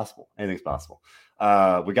anything's possible. Anything's possible.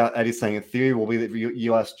 We got Eddie saying Theory will be the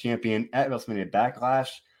U.S. champion at WrestleMania Backlash.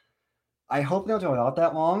 I hope they don't do it out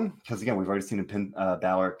that long because, again, we've already seen him pin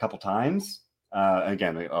Balor a couple times.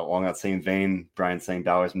 Again, along that same vein, Brian saying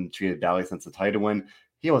Balor's been treated badly since the title win.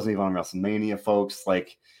 He wasn't even on WrestleMania, folks.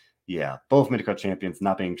 Like, yeah, both mid-card champions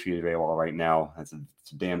not being treated very well right now. It's a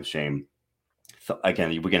damn shame. So, again,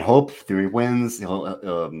 we can hope Theory wins. He'll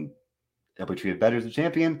be treated better as a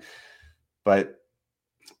champion, but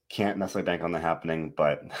can't necessarily bank on that happening.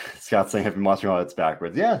 But Scott's saying if you're watching all, it's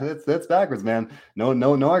backwards. Yeah, that's backwards, man.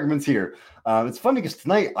 No arguments here. It's funny because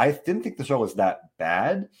tonight I didn't think the show was that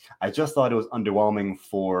bad. I just thought it was underwhelming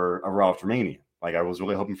for a Raw after Mania. Like I was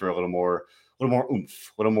really hoping for a little more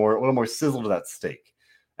oomph, a little more sizzle to that steak.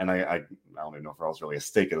 And I don't even know if Raw's really a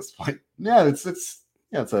steak at this point. Yeah,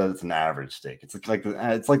 it's an average steak. It's like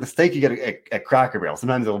the steak you get at Cracker Barrel.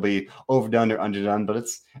 Sometimes it'll be overdone or underdone, but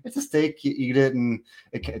it's a steak. You eat it and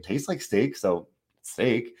it tastes like steak, so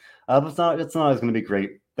steak. But it's not always going to be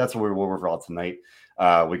great. That's what we're Raw tonight.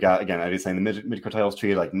 We got, again, I was saying the mid-card titles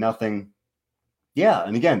treated like nothing. Yeah,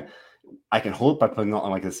 and again, I can hope by putting on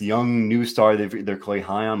like this young new star they're clearly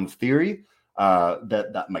high on Theory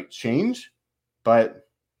that might change, but.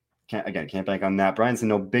 Can't bank on that. Brian said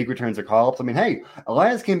no big returns or call-ups. I mean, hey,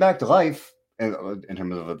 Elias came back to life in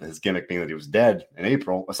terms of his gimmick being that he was dead in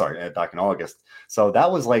back in August. So that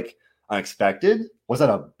was like unexpected. Was that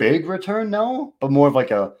a big return? No, but more of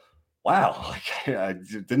like a wow. Like I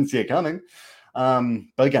didn't see it coming.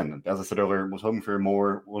 But again, as I said earlier, was hoping for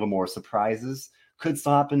a little more surprises. Could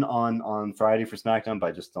still happen on Friday for SmackDown, but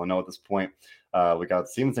I just don't know at this point. We got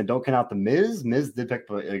Stevenson. Don't count out the Miz. Miz did pick,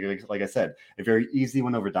 like I said, a very easy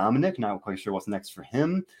win over Dominic. Not quite sure what's next for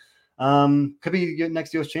him. Could be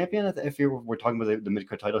next US champion if we're talking about the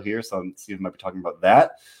mid-card title here. So Steven might be talking about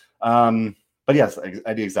that. But yes,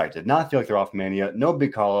 I do exactly. Did not feel like they're off Mania. No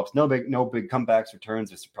big call-ups. No big comebacks,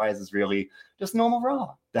 returns, or surprises. Really, just normal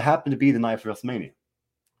Raw that happened to be the night for WrestleMania.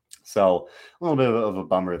 So a little bit of a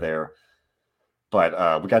bummer there.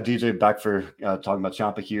 But we got DJ back for talking about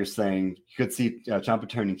Ciampa here, saying you could see Ciampa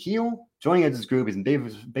turning heel, joining Edge's group. He's been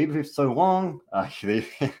babyface so long.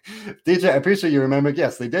 DJ, I'm pretty sure you remember.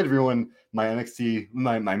 Yes, they did ruin my NXT,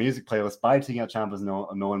 my music playlist by taking out Ciampa's No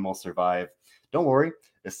One Will Survive. Don't worry,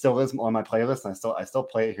 it still is on my playlist, and I still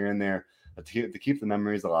play it here and there to keep the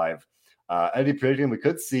memories alive. Eddie predicting we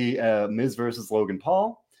could see Miz versus Logan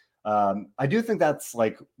Paul. I do think that's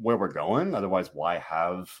like where we're going. Otherwise, why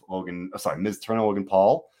have Miz turn on Logan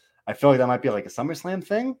Paul? I feel like that might be like a SummerSlam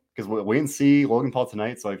thing because we didn't see Logan Paul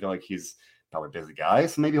tonight, so I feel like he's probably a busy guy.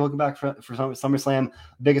 So maybe he'll come back for SummerSlam,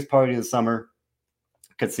 biggest party of the summer.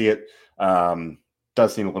 Could see it.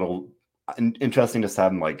 Does seem a little interesting just to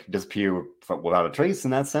have him like disappear without a trace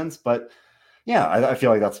in that sense, but. Yeah, I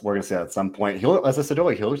feel like we're going to see that at some point. As I said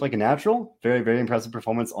earlier, he looks like a natural. Very, very impressive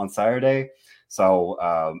performance on Saturday. So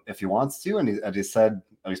if he wants to, and he said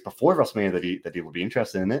at least before WrestleMania that he will be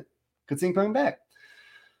interested in it, could see him coming back.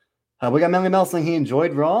 We got Melly Mel saying he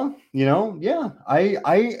enjoyed Raw. Yeah,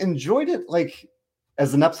 I enjoyed it like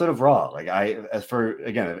as an episode of Raw. Like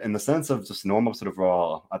in the sense of just a normal episode of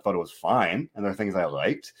Raw, I thought it was fine, and there are things I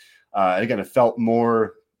liked. And again, it felt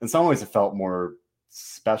more. In some ways, it felt more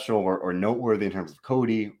special or noteworthy in terms of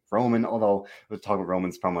Cody, Roman, although we'll talk about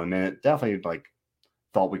Roman's promo in a minute. Definitely like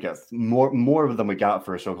thought we got more than we got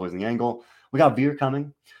for a show closing angle. We got Veer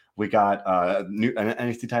coming. We got an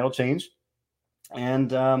NXT title change.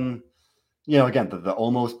 And, again, the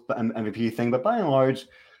almost MVP thing, but by and large,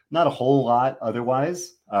 not a whole lot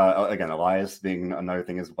otherwise. Again, Elias being another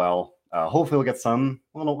thing as well. Hopefully we'll get some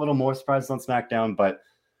little more surprises on SmackDown, but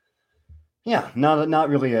yeah, not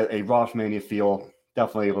really a Raw Mania feel.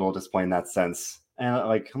 Definitely a little disappointing in that sense. And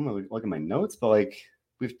like, I'm gonna look at my notes, but like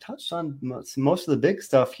we've touched on most of the big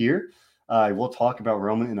stuff here. I will talk about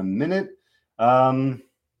Roman in a minute. That's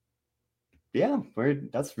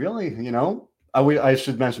really, I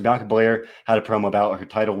should mention Bianca Belair had a promo about her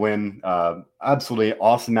title win. Absolutely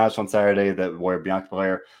awesome match on Saturday where Bianca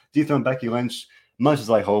Belair dethroned Becky Lynch. Much as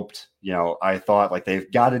I hoped, I thought like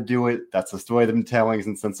they've got to do it. That's the story they've been telling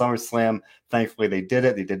since SummerSlam. Thankfully, they did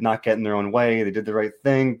it. They did not get in their own way. They did the right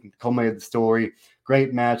thing. Culminated the story.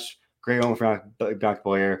 Great match. Great moment for Bianca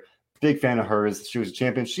Belair. Big fan of hers. She was a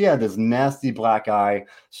champion. She had this nasty black eye.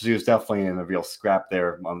 So she was definitely in a real scrap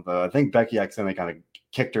there. I think Becky accidentally kind of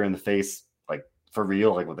kicked her in the face, like for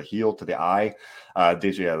real, like with a heel to the eye.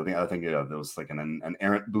 DJ, I think there was like an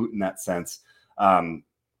errant boot in that sense.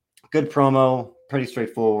 Good promo, pretty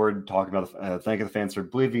straightforward, talking about thanking the fans for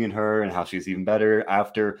believing in her and how she's even better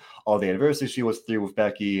after all the adversity she was through with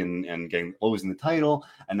Becky and losing the title.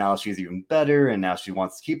 And now she's even better. And now she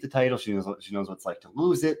wants to keep the title. She knows what it's like to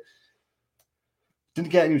lose it.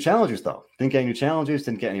 Didn't get any challengers, though. Didn't get any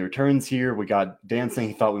returns here. We got Dan saying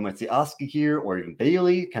he thought we might see Asuka here or even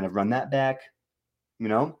Bayley kind of run that back.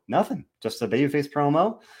 Nothing. Just a babyface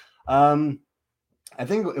promo. I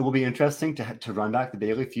think it will be interesting to run back the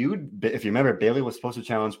Bayley feud. If you remember, Bayley was supposed to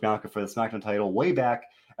challenge Bianca for the SmackDown title way back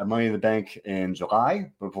at Money in the Bank in July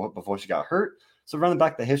before she got hurt. So running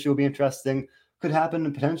back the history will be interesting. Could happen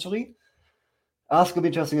potentially. Asuka will be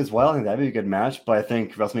interesting as well. I think that'd be a good match. But I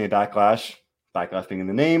think WrestleMania Backlash being in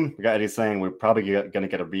the name, we got Eddie saying we're probably going to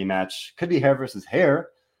get a rematch. Could be hair versus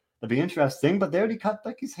hair. That'd be interesting. But they already cut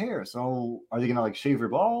Becky's hair. So are they going to like shave her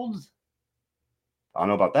bald? I don't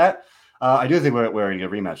know about that. I do think we're going to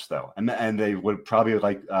get a rematch, though. And they would probably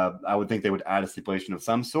I would think they would add a stipulation of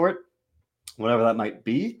some sort, whatever that might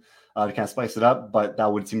be, to kind of spice it up. But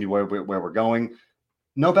that would seem to be where we're going.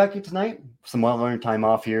 No Becky tonight. Some well-earned time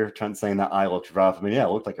off here. Trent saying that eye looked rough. I mean, yeah,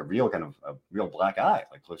 it looked like a real black eye.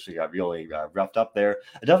 Like she got really roughed up there.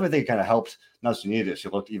 I definitely think it kind of helped. Not that she needed it. She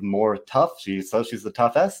looked even more tough. She says she's the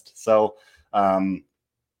toughest. So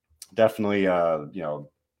definitely,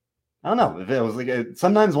 I don't know if it was like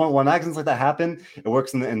sometimes when accidents like that happen, it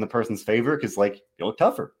works in the person's favor because like you look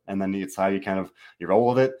tougher, and then it's how you roll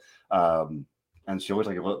with it. And she looks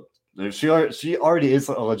like she already is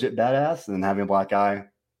a legit badass, and then having a black eye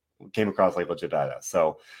came across like legit badass.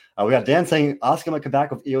 So we got Dan saying Asuka might come back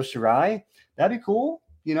with Io Shirai. That'd be cool.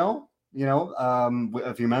 If you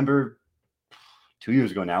remember 2 years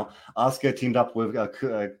ago now, Asuka teamed up with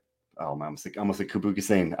I almost like Kabuki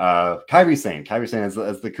Sane. Kairi Sane as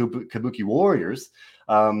the Kabuki Warriors.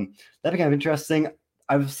 That'd be kind of interesting.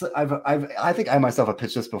 I think I myself have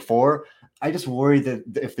pitched this before. I just worry that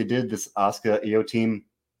if they did this Asuka Io team,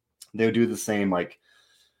 they would do the same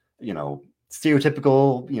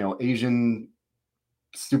stereotypical Asian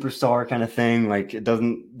superstar kind of thing. Like it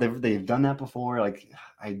doesn't. They've done that before. Like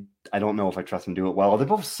I don't know if I trust them to do it well. They're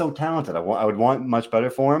both so talented. I would want much better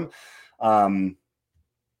for them.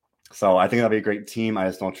 So I think that'd be a great team. I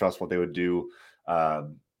just don't trust what they would do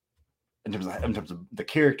in terms of the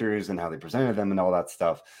characters and how they presented them and all that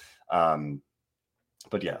stuff. But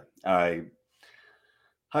yeah, I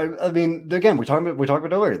mean, again, we talked about it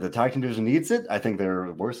earlier. The tag team division needs it. I think there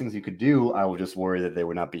are worse things you could do. I would just worry that they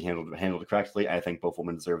would not be handled correctly. I think both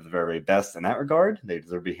women deserve the very, very best in that regard. They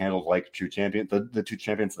deserve to be handled like true champion, the two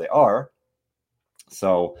champions they are.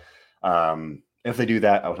 So, if they do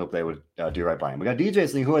that, I would hope they would do right by him. We got DJ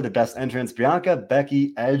saying, who are the best entrants? Bianca,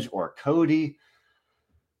 Becky, Edge, or Cody?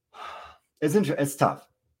 It's tough.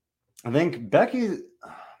 I think Becky.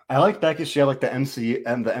 I like Becky. She had like the MCU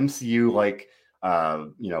and the MCU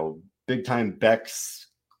big time Beck's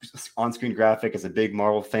on-screen graphic as a big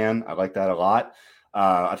Marvel fan. I like that a lot.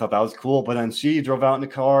 I thought that was cool. But then she drove out in the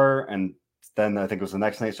car, and then I think it was the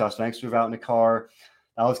next night Sasha Banks drove out in the car.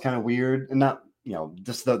 That was kind of weird, and not.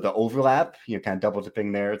 Just the overlap, kind of double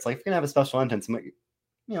dipping there. It's like, if you're going to have a special entrance, make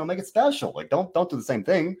it special. Like, don't do the same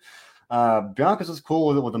thing. Bianca's was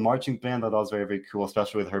cool with the marching band. That was very, very cool,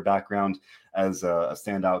 especially with her background as a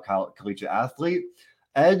standout collegiate athlete.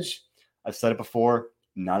 Edge, I've said it before,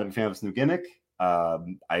 not a big fan of this new gimmick. I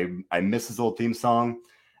miss his old theme song.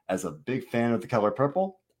 As a big fan of the color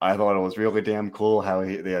purple, I thought it was really damn cool how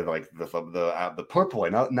they had like the purple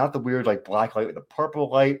light, not the weird like black light, with the purple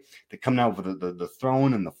light that coming out with the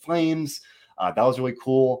throne and the flames. That was really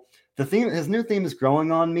cool. The theme, his new theme, is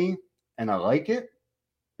growing on me, and I like it.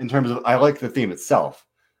 In terms of, I like the theme itself,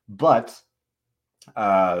 but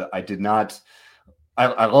I did not.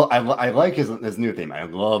 I like his new theme. I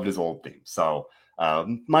loved his old theme. So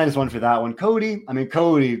 -1 for that one. Cody, I mean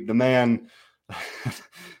Cody, the man,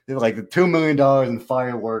 like the $2 million in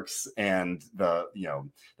fireworks and the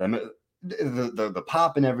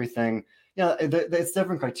pop and everything. Yeah, it's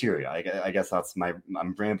different criteria. I guess that's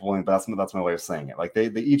I'm rambling, but that's my way of saying it. Like they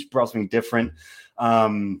each brought something different.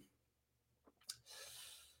 Oh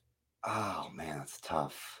man, that's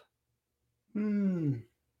tough.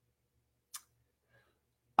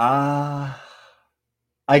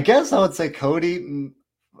 I guess I would say Cody,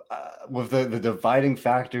 with the dividing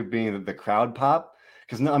factor being the crowd pop.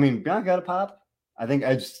 Because no, I mean Bianca got a pop. I think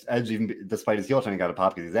Edge, even despite his heel turn, got a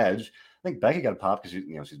pop because he's Edge. I think Becky got a pop because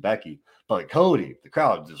she's Becky. But like Cody, the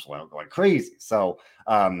crowd just went crazy. So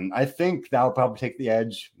I think that would probably take the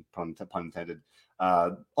edge, pun intended.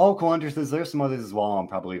 All cool entrances. There's some others as well I'm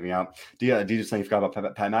probably leaving out. Do you just think you forgot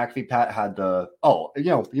about Pat McAfee? Pat had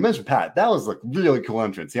you mentioned Pat. That was like really cool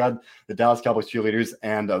entrance. He had the Dallas Cowboys cheerleaders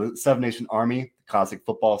and the Seven Nation Army, classic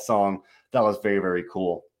football song. That was very, very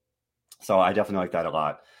cool. So I definitely like that a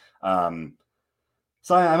lot.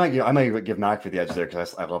 So I might give McAfee the edge there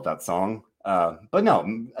because I love that song. But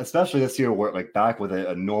no, especially this year, we're like back with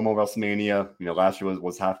a normal WrestleMania. Last year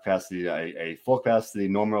was half capacity, a full capacity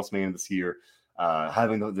normal WrestleMania this year.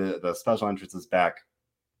 Having the special entrances back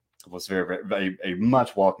was very, very a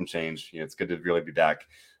much welcome change. It's good to really be back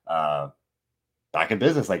in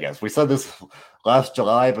business, I guess. We said this last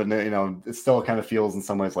July, but it still kind of feels in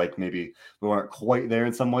some ways like maybe we weren't quite there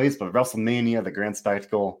in some ways. But WrestleMania, the grand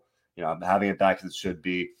spectacle, having it back as it should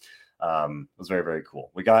be, was very, very cool.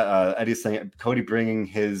 We got Eddie saying Cody bringing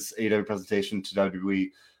his AEW presentation to WWE.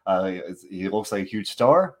 He looks like a huge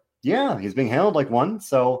star. Yeah, he's being handled like one.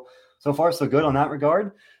 So far, so good on that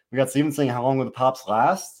regard. We got Steven saying, how long will the pops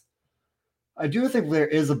last? I do think there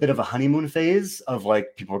is a bit of a honeymoon phase of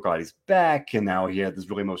like people are glad he's back, and now he had this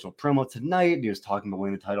really emotional promo tonight. And he was talking about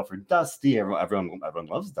winning the title for Dusty. Everyone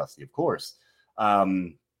loves Dusty, of course.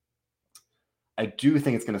 I do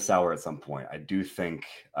think it's going to sour at some point. I do think,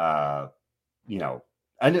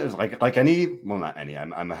 and it's like any, well, not any.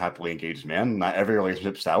 I'm a happily engaged man. Not every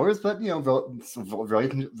relationship sours, but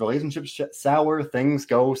relationships sour. Things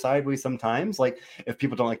go sideways sometimes. Like if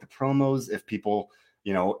people don't like the promos, if people,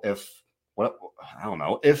 I don't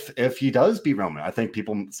know, if he does beat Roman, I think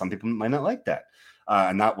some people might not like that,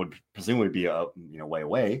 and that would presumably be a way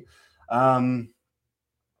away.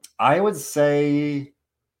 I would say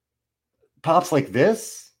pops like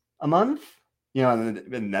this a month.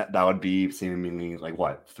 And that would be seemingly like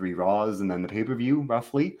what, 3 Raws and then the pay-per-view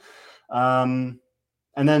roughly. And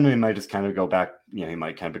then we might just kind of go back, he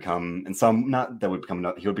might kind of become, and some, not that would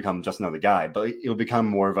become, he would become just another guy, but it would become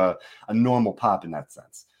more of a normal pop in that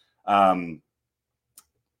sense. I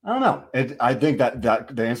don't know. I think that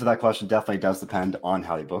the answer to that question definitely does depend on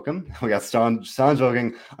how they book him. We got Sean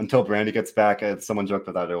joking until Brandy gets back. Someone joked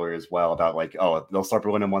about that earlier as well about like, oh, they'll start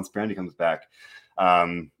winning once Brandy comes back. I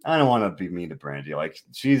don't want to be mean to Brandy. Like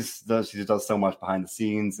she does so much behind the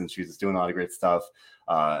scenes, and she's just doing a lot of great stuff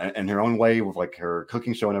in her own way with like her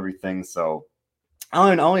cooking show and everything. So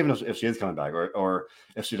I don't even know if she is coming back, or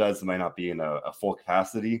if she does, it might not be in a full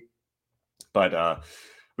capacity. But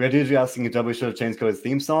we had DJ asking if W should have changed Cody's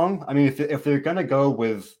theme song. I mean, if they're gonna go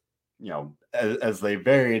with, as they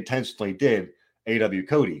very intentionally did, AW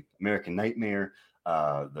Cody, American Nightmare,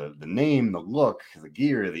 the name, the look, the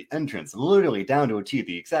gear, the entrance, literally down to a T,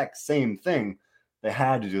 the exact same thing. They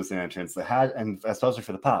had to do this entrance. They had, and especially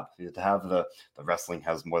for the pop, to have the wrestling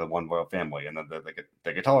has more than one royal family, and then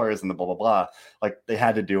the guitars and the blah blah blah. Like they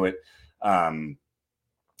had to do it.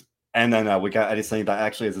 And then we got Eddie saying that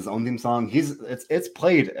actually is his own theme song. It's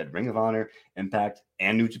played at Ring of Honor, Impact,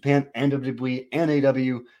 and New Japan, and WWE, and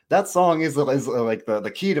AW. That song is like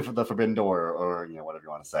the key to the Forbidden Door, or whatever you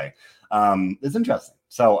want to say. It's interesting.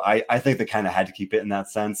 So I think they kind of had to keep it in that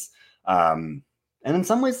sense. And in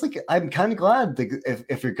some ways, like I'm kind of glad that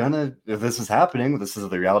if this is happening, this is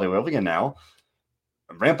the reality we're living in now.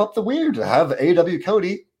 Ramp up the weird. Have AW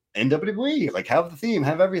Cody in WWE, like have the theme,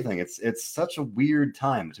 have everything. It's such a weird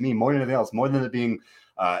time to me, more than anything else, more than it being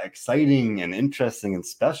exciting and interesting and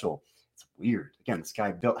special. It's weird. Again, this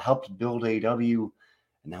guy helped build AEW,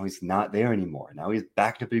 and now he's not there anymore. Now he's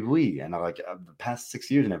back to WWE, and the past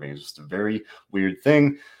 6 years and everything is just a very weird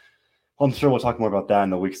thing. Well, I'm sure we'll talk more about that in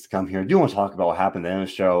the weeks to come here. I do want to talk about what happened at the end of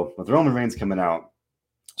the show with Roman Reigns coming out,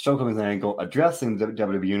 stroking his ankle, addressing the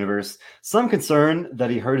WWE Universe. Some concern that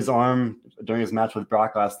he hurt his arm during his match with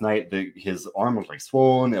Brock last night. His arm was like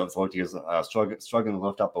swollen. It was like he was struggling to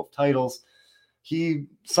lift up both titles.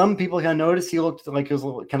 Some people kind of noticed he looked like he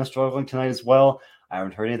was kind of struggling tonight as well. I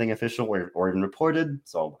haven't heard anything official or even reported,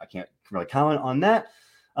 so I can't really comment on that.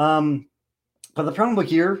 But the problem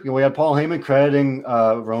here, we had Paul Heyman crediting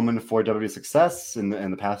Roman for WWE success in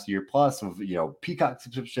the past year plus of Peacock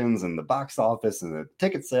subscriptions and the box office and the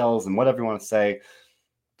ticket sales and whatever you want to say.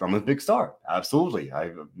 Roman's a big star, absolutely.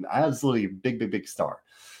 Absolutely big star.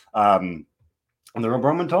 And the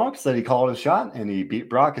Roman talk said he called his shot and he beat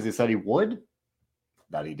Brock as he said he would.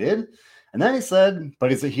 That he did. And then he said, but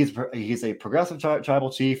he's a progressive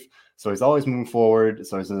tribal chief, so he's always moving forward.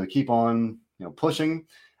 So he's going to keep on pushing.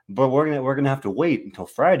 But we're gonna have to wait until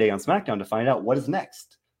Friday on SmackDown to find out what is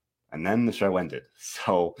next. And then the show ended.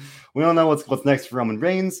 So we don't know what's next for Roman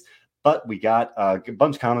Reigns, but we got a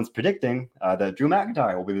bunch of comments predicting that Drew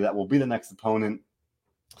McIntyre will be the next opponent.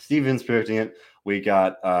 Steven's predicting it. We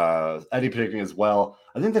got Eddie predicting as well.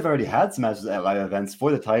 I think they've already had some matches at live events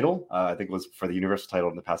for the title. I think it was for the Universal title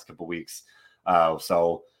in the past couple of weeks.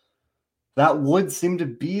 So that would seem to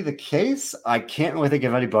be the case. I can't really think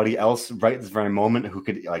of anybody else right this very moment who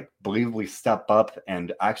could believably step up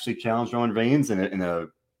and actually challenge Roman Reigns in a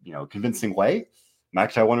convincing way.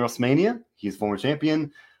 McIntyre won WrestleMania. He's former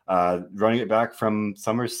champion, running it back from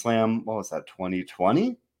SummerSlam. What was that?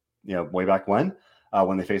 2020? Way back when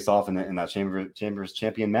they faced off in that Chambers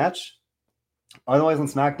champion match. Otherwise on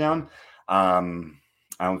SmackDown, I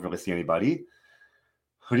don't really see anybody.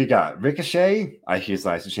 Who do you got? Ricochet. He's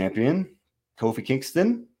the IC champion. Kofi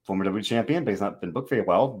Kingston, former WWE champion, but he's not been booked very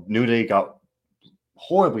well. New Day got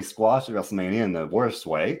horribly squashed at WrestleMania in the worst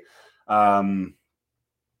way. I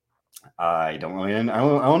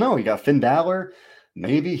don't know. You got Finn Balor.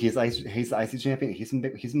 Maybe he's the IC champion. He's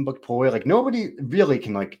been booked poorly. Nobody really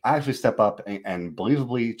can actually step up and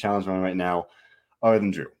believably challenge Roman right now, other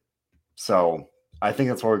than Drew. So I think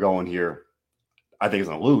that's where we're going here. I think he's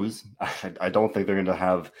going to lose. I don't think they're going to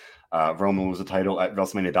have Roman lose the title at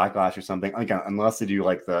WrestleMania Backlash or something. Again, unless they do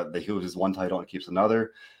he loses one title and keeps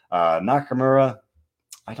another. Nakamura,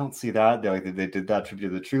 I don't see that. They did that tribute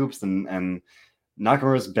to the troops, and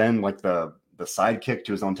Nakamura's been the sidekick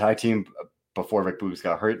to his own tag team before Rick Boogs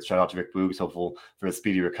got hurt. Shout out to Rick Boogs, hopeful for a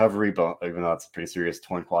speedy recovery, but even though it's a pretty serious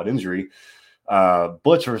torn quad injury.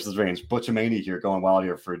 Butch versus Reigns, Butchamania here, going wild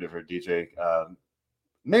here for DJ.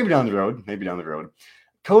 Maybe down the road.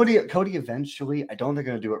 Cody eventually. I don't think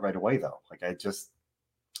they're going to do it right away though. I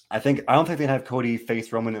don't think they'd have Cody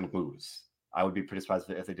face Roman and lose. I would be pretty surprised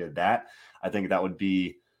if they did that. I think that would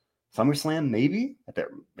be SummerSlam, maybe at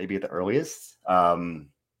the earliest.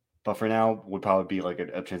 But for now, would probably be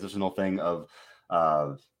a transitional thing of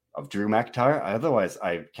Drew McIntyre. Otherwise,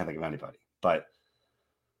 I can't think of anybody. But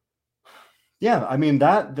yeah, I mean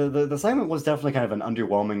that the segment was definitely kind of an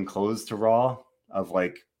underwhelming close to Raw. Of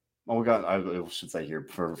we got, I should say here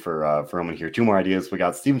for Roman here, two more ideas. We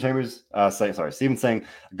got Steven saying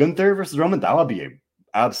Gunther versus Roman. That would be an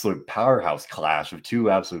absolute powerhouse clash of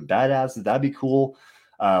two absolute badasses. That'd be cool.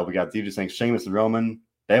 We got DJ saying Sheamus and Roman.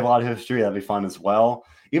 They have a lot of history. That'd be fun as well.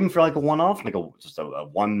 Even for a one-off, just a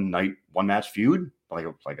one match feud, like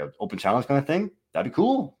an open challenge kind of thing. That'd be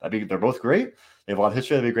cool. They're both great. They have a lot of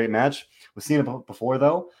history. That'd be a great match. We've seen it before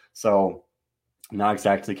though, so not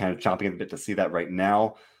exactly kind of chomping at the bit to see that right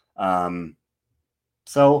now.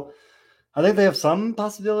 So I think they have some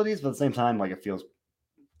possibilities, but at the same time, it feels.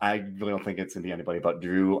 I really don't think it's gonna be anybody but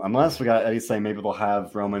Drew, unless we got Eddie saying maybe they'll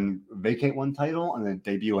have Roman vacate one title and then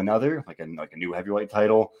debut another, like a new heavyweight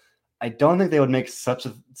title. I don't think they would make such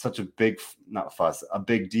a big a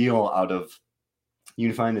big deal out of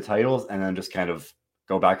unifying the titles and then just kind of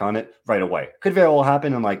go back on it right away. Could very well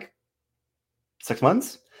happen in 6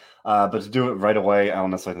 months. But to do it right away, I don't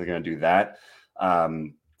necessarily think they're going to do that.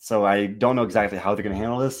 So I don't know exactly how they're going to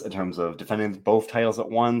handle this in terms of defending both titles at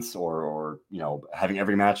once or having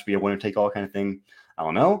every match be a winner-take-all kind of thing. I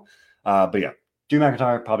don't know. But yeah, Drew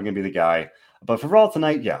McIntyre probably going to be the guy. But for Raw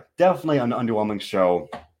tonight, yeah, definitely an underwhelming show.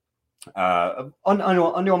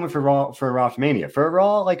 Underwhelming for Raw Mania. For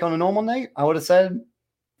Raw, on a normal night, I would have said,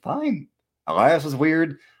 fine. Elias was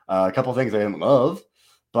weird. A couple of things I didn't love.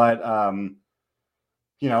 But I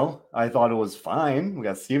thought it was fine. We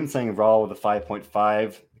got Steven saying Raw with a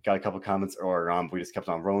 5.5. Got a couple comments, or we just kept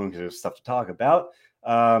on rolling because there's stuff to talk about.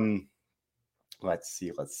 Let's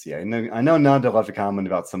see. I know Nando left a comment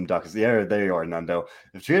about some ducks. Yeah, there you are, Nando.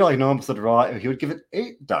 If treated like a normal episode of Raw, he would give it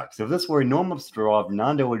 8 ducks. If this were a normal episode of Raw,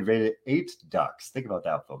 Nando would rate it 8 ducks. Think about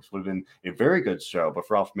that, folks. Would have been a very good show. But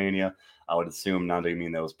for WrestleMania, I would assume, Nando, you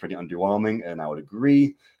mean that was pretty underwhelming, and I would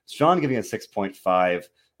agree. Sean giving it 6.5.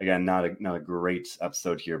 Again, not a great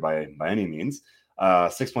episode here by any means.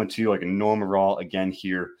 6.2, like a normal Raw again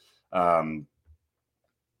here.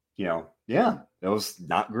 Yeah, it was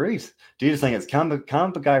not great. Dude is saying it's comic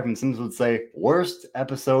book guy from Simpsons would say, worst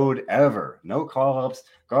episode ever. No call-ups,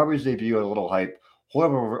 garbage debut, a little hype,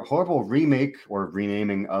 horrible remake or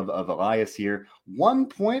renaming of Elias here.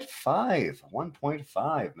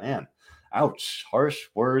 1.5, man. Ouch, harsh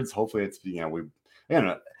words. Hopefully it's,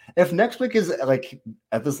 if next week is like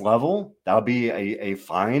at this level, that would be a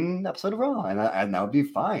fine episode of Raw, and that would be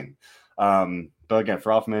fine. But again,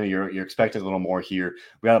 for WrestleMania, you're expecting a little more here.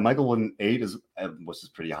 We got Michael with an 8, which is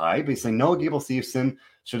pretty high. But he's saying no, Gable Stevenson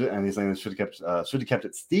should have kept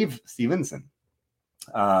it Stevenson.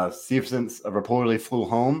 Stevenson reportedly flew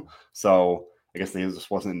home, so I guess he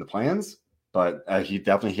just wasn't in the plans. But he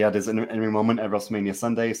had his entering moment at WrestleMania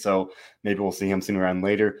Sunday, so maybe we'll see him sooner rather than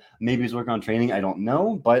later. Maybe he's working on training. I don't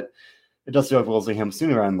know, but it does feel like we'll see him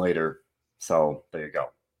sooner rather than later. So there you go.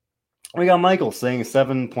 We got Michael saying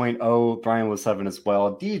 7.0. Brian was 7 as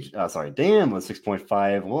well. Dan was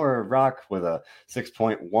 6.5. Laura Rock with a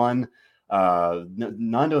 6.1.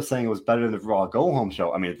 Nando saying it was better than the Raw Go Home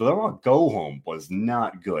show. I mean, the Raw Go Home was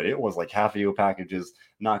not good. It was like half video packages,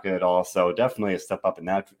 not good at all. So definitely a step up in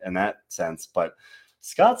that sense. But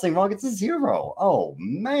Scott saying Raw gets a 0. Oh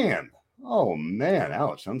man.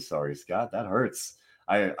 Ouch. I'm sorry, Scott. That hurts.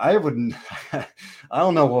 I wouldn't. I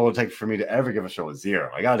don't know what it would take for me to ever give a show a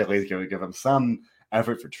 0. I gotta at least give him some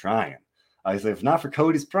effort for trying. I say if not for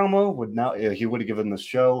Cody's promo, he would have given the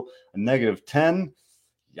show a -10.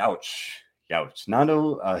 Youch.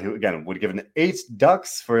 Nando, who again would have given 8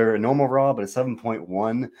 ducks for a normal Raw, but a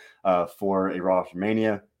 7.1 for a Raw for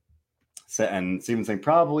Mania. And Steven saying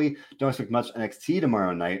probably don't expect much NXT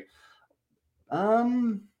tomorrow night.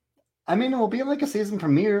 I mean, it will be like a season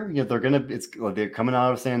premiere. They're coming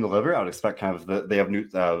out of Stand and Deliver. I would expect kind of they have new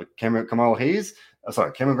Cameron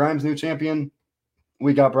Grimes, new champion.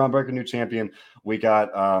 We got Braun Breaker, new champion. We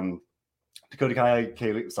got Dakota Kai,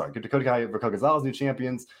 Raquel Gonzalez, new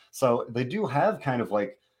champions. So they do have kind of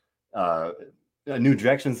like new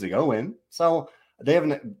directions to go in. So they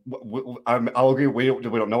haven't. I'll agree. We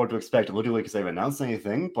don't know what to expect literally because they haven't announced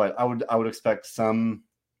anything. But I would expect some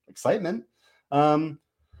excitement.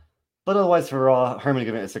 But otherwise, for Raw, Herman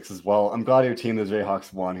giving it a 6 as well. I'm glad your team, the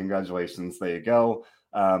Jayhawks, won. Congratulations. There you go.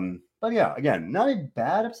 But yeah, again, not a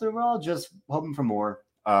bad episode of Raw, just hoping for more.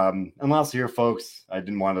 And last year, folks, I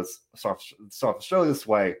didn't want to start the show this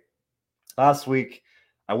way. Last week,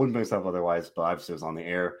 I wouldn't bring myself otherwise, but obviously it was on the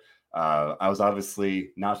air. I was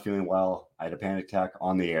obviously not feeling well. I had a panic attack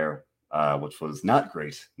on the air, which was not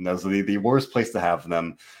great. And that was the worst place to have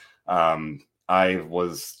them. I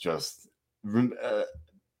was just...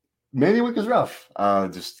 Mania week was rough.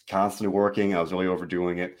 Just constantly working. I was really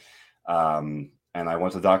overdoing it. And I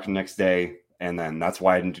went to the doctor the next day. And then that's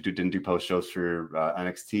why I didn't do post shows for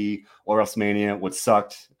NXT or WrestleMania, which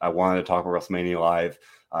sucked. I wanted to talk about WrestleMania live.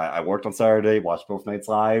 I worked on Saturday, watched both nights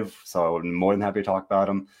live, so I would be more than happy to talk about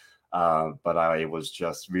them. But I was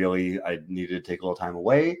just I needed to take a little time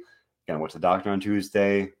away. Again, I went to the doctor on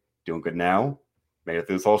Tuesday. Doing good now. Made it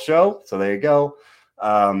through this whole show. So there you go.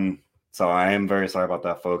 So I am very sorry about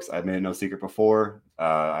that, folks. I've made it no secret before.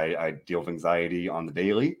 I deal with anxiety on the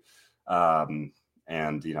daily. And,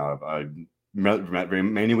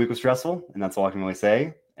 Mania week was stressful, and that's all I can really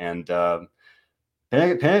say. And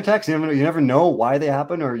panic attacks, you never know why they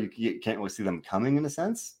happen, or you can't really see them coming in a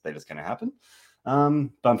sense. They just kind of happen.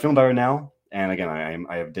 But I'm feeling better now. And again,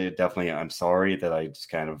 I'm sorry that I just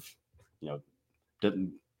kind of,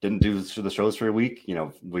 didn't do the shows for a week.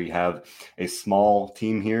 We have a small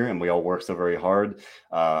team here, and we all work so very hard.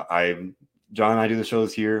 John and I do the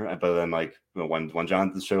shows here, but then when John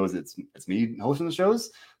does the shows, it's me hosting the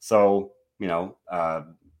shows. So I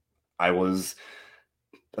was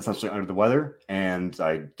essentially under the weather, and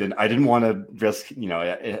I didn't want to risk I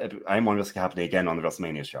didn't want to risk happening again on the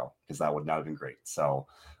WrestleMania show because that would not have been great. So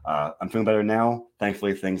I'm feeling better now.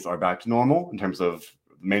 Thankfully, things are back to normal in terms of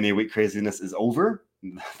Mania week craziness is over.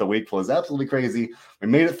 The week was absolutely crazy. We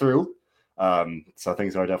made it through. So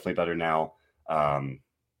things are definitely better now.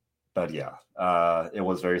 But yeah, it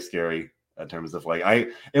was very scary in terms of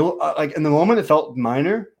in the moment it felt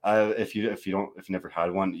minor. If you never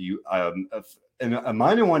had one, in a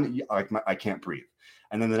minor one, I can't breathe.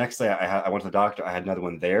 And then the next day I went to the doctor. I had another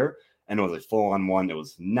one there, and it was a full-on one. It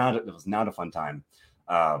was not a fun time.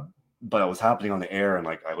 But it was happening on the air, and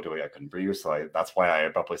like I literally I couldn't breathe, so that's why I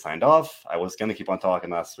abruptly signed off. I was gonna keep on talking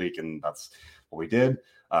last week, and that's what we did.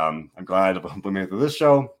 I'm glad we made it through this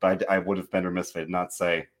show, but I would have been remiss if I did not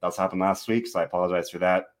say that's happened last week, so I apologize for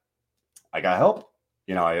that. I got help,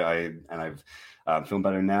 I've feeling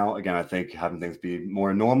better now. Again, I think having things be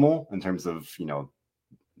more normal in terms of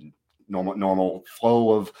normal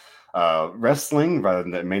flow of wrestling rather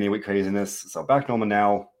than the Mania Week craziness. So back normal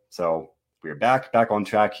now. So we're back on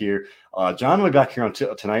track here. John will be back here on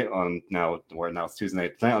tonight on now it's Tuesday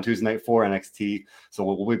night. Tonight on Tuesday night for NXT. So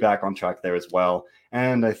we'll be back on track there as well.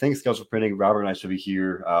 And I think schedule printing, Robert and I should be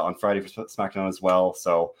here on Friday for SmackDown as well.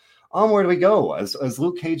 So onward we go. As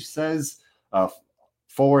Luke Cage says,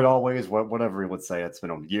 forward always, whatever he would say. It's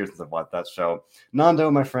been years since I've watched that show. Nando,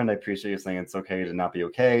 my friend, I appreciate you saying it's okay to not be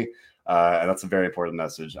okay. And that's a very important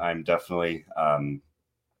message. I'm definitely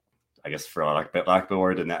I guess for lack of a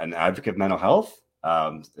word, an advocate of mental health.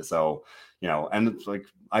 So, and it's like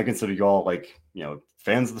I consider you all like,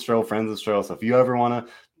 fans of the show, friends of the show. So if you ever want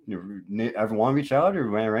to reach out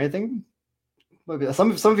or anything,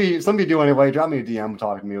 some of you do anyway. Drop me a DM,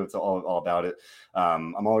 talk to me. It's all about it.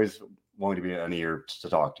 I'm always willing to be an ear to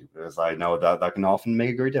talk to, because I know that can often make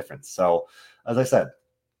a great difference. So as I said,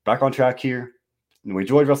 back on track here. We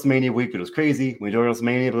enjoyed WrestleMania week, but it was crazy. We enjoyed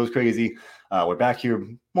WrestleMania, but it was crazy. We're back here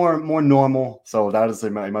more normal. So that is a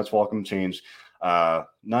much welcome change.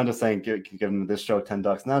 Nando saying, giving this show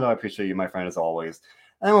 $10. Nando, I appreciate you, my friend, as always.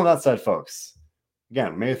 And with that said, folks,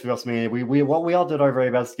 again, made it through WrestleMania. We all did our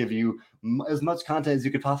very best to give you as much content as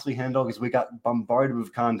you could possibly handle, because we got bombarded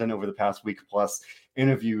with content over the past week, plus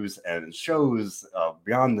interviews and shows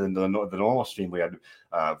beyond the normal stream. We had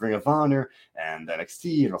Ring of Honor and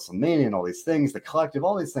NXT and WrestleMania and all these things, the collective,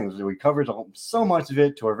 all these things. We covered so much of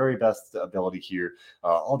it to our very best ability here.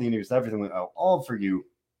 All the interviews, everything, all for you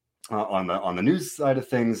on the news side of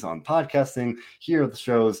things, on podcasting, here at the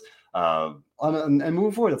shows. And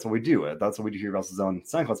moving forward, that's what we do. That's what we do here at WrestleZone,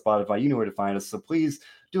 SoundCloud, Spotify. You know where to find us. So please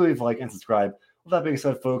do leave a like and subscribe. With that being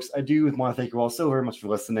said, folks, I do want to thank you all so very much for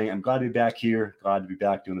listening. I'm glad to be back here. Glad to be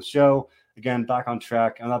back doing the show. Again, back on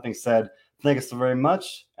track. And that being said, thank you so very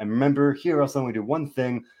much. And remember, here at WrestleZone, we do one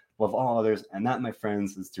thing above all others, and that, my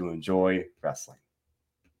friends, is to enjoy wrestling.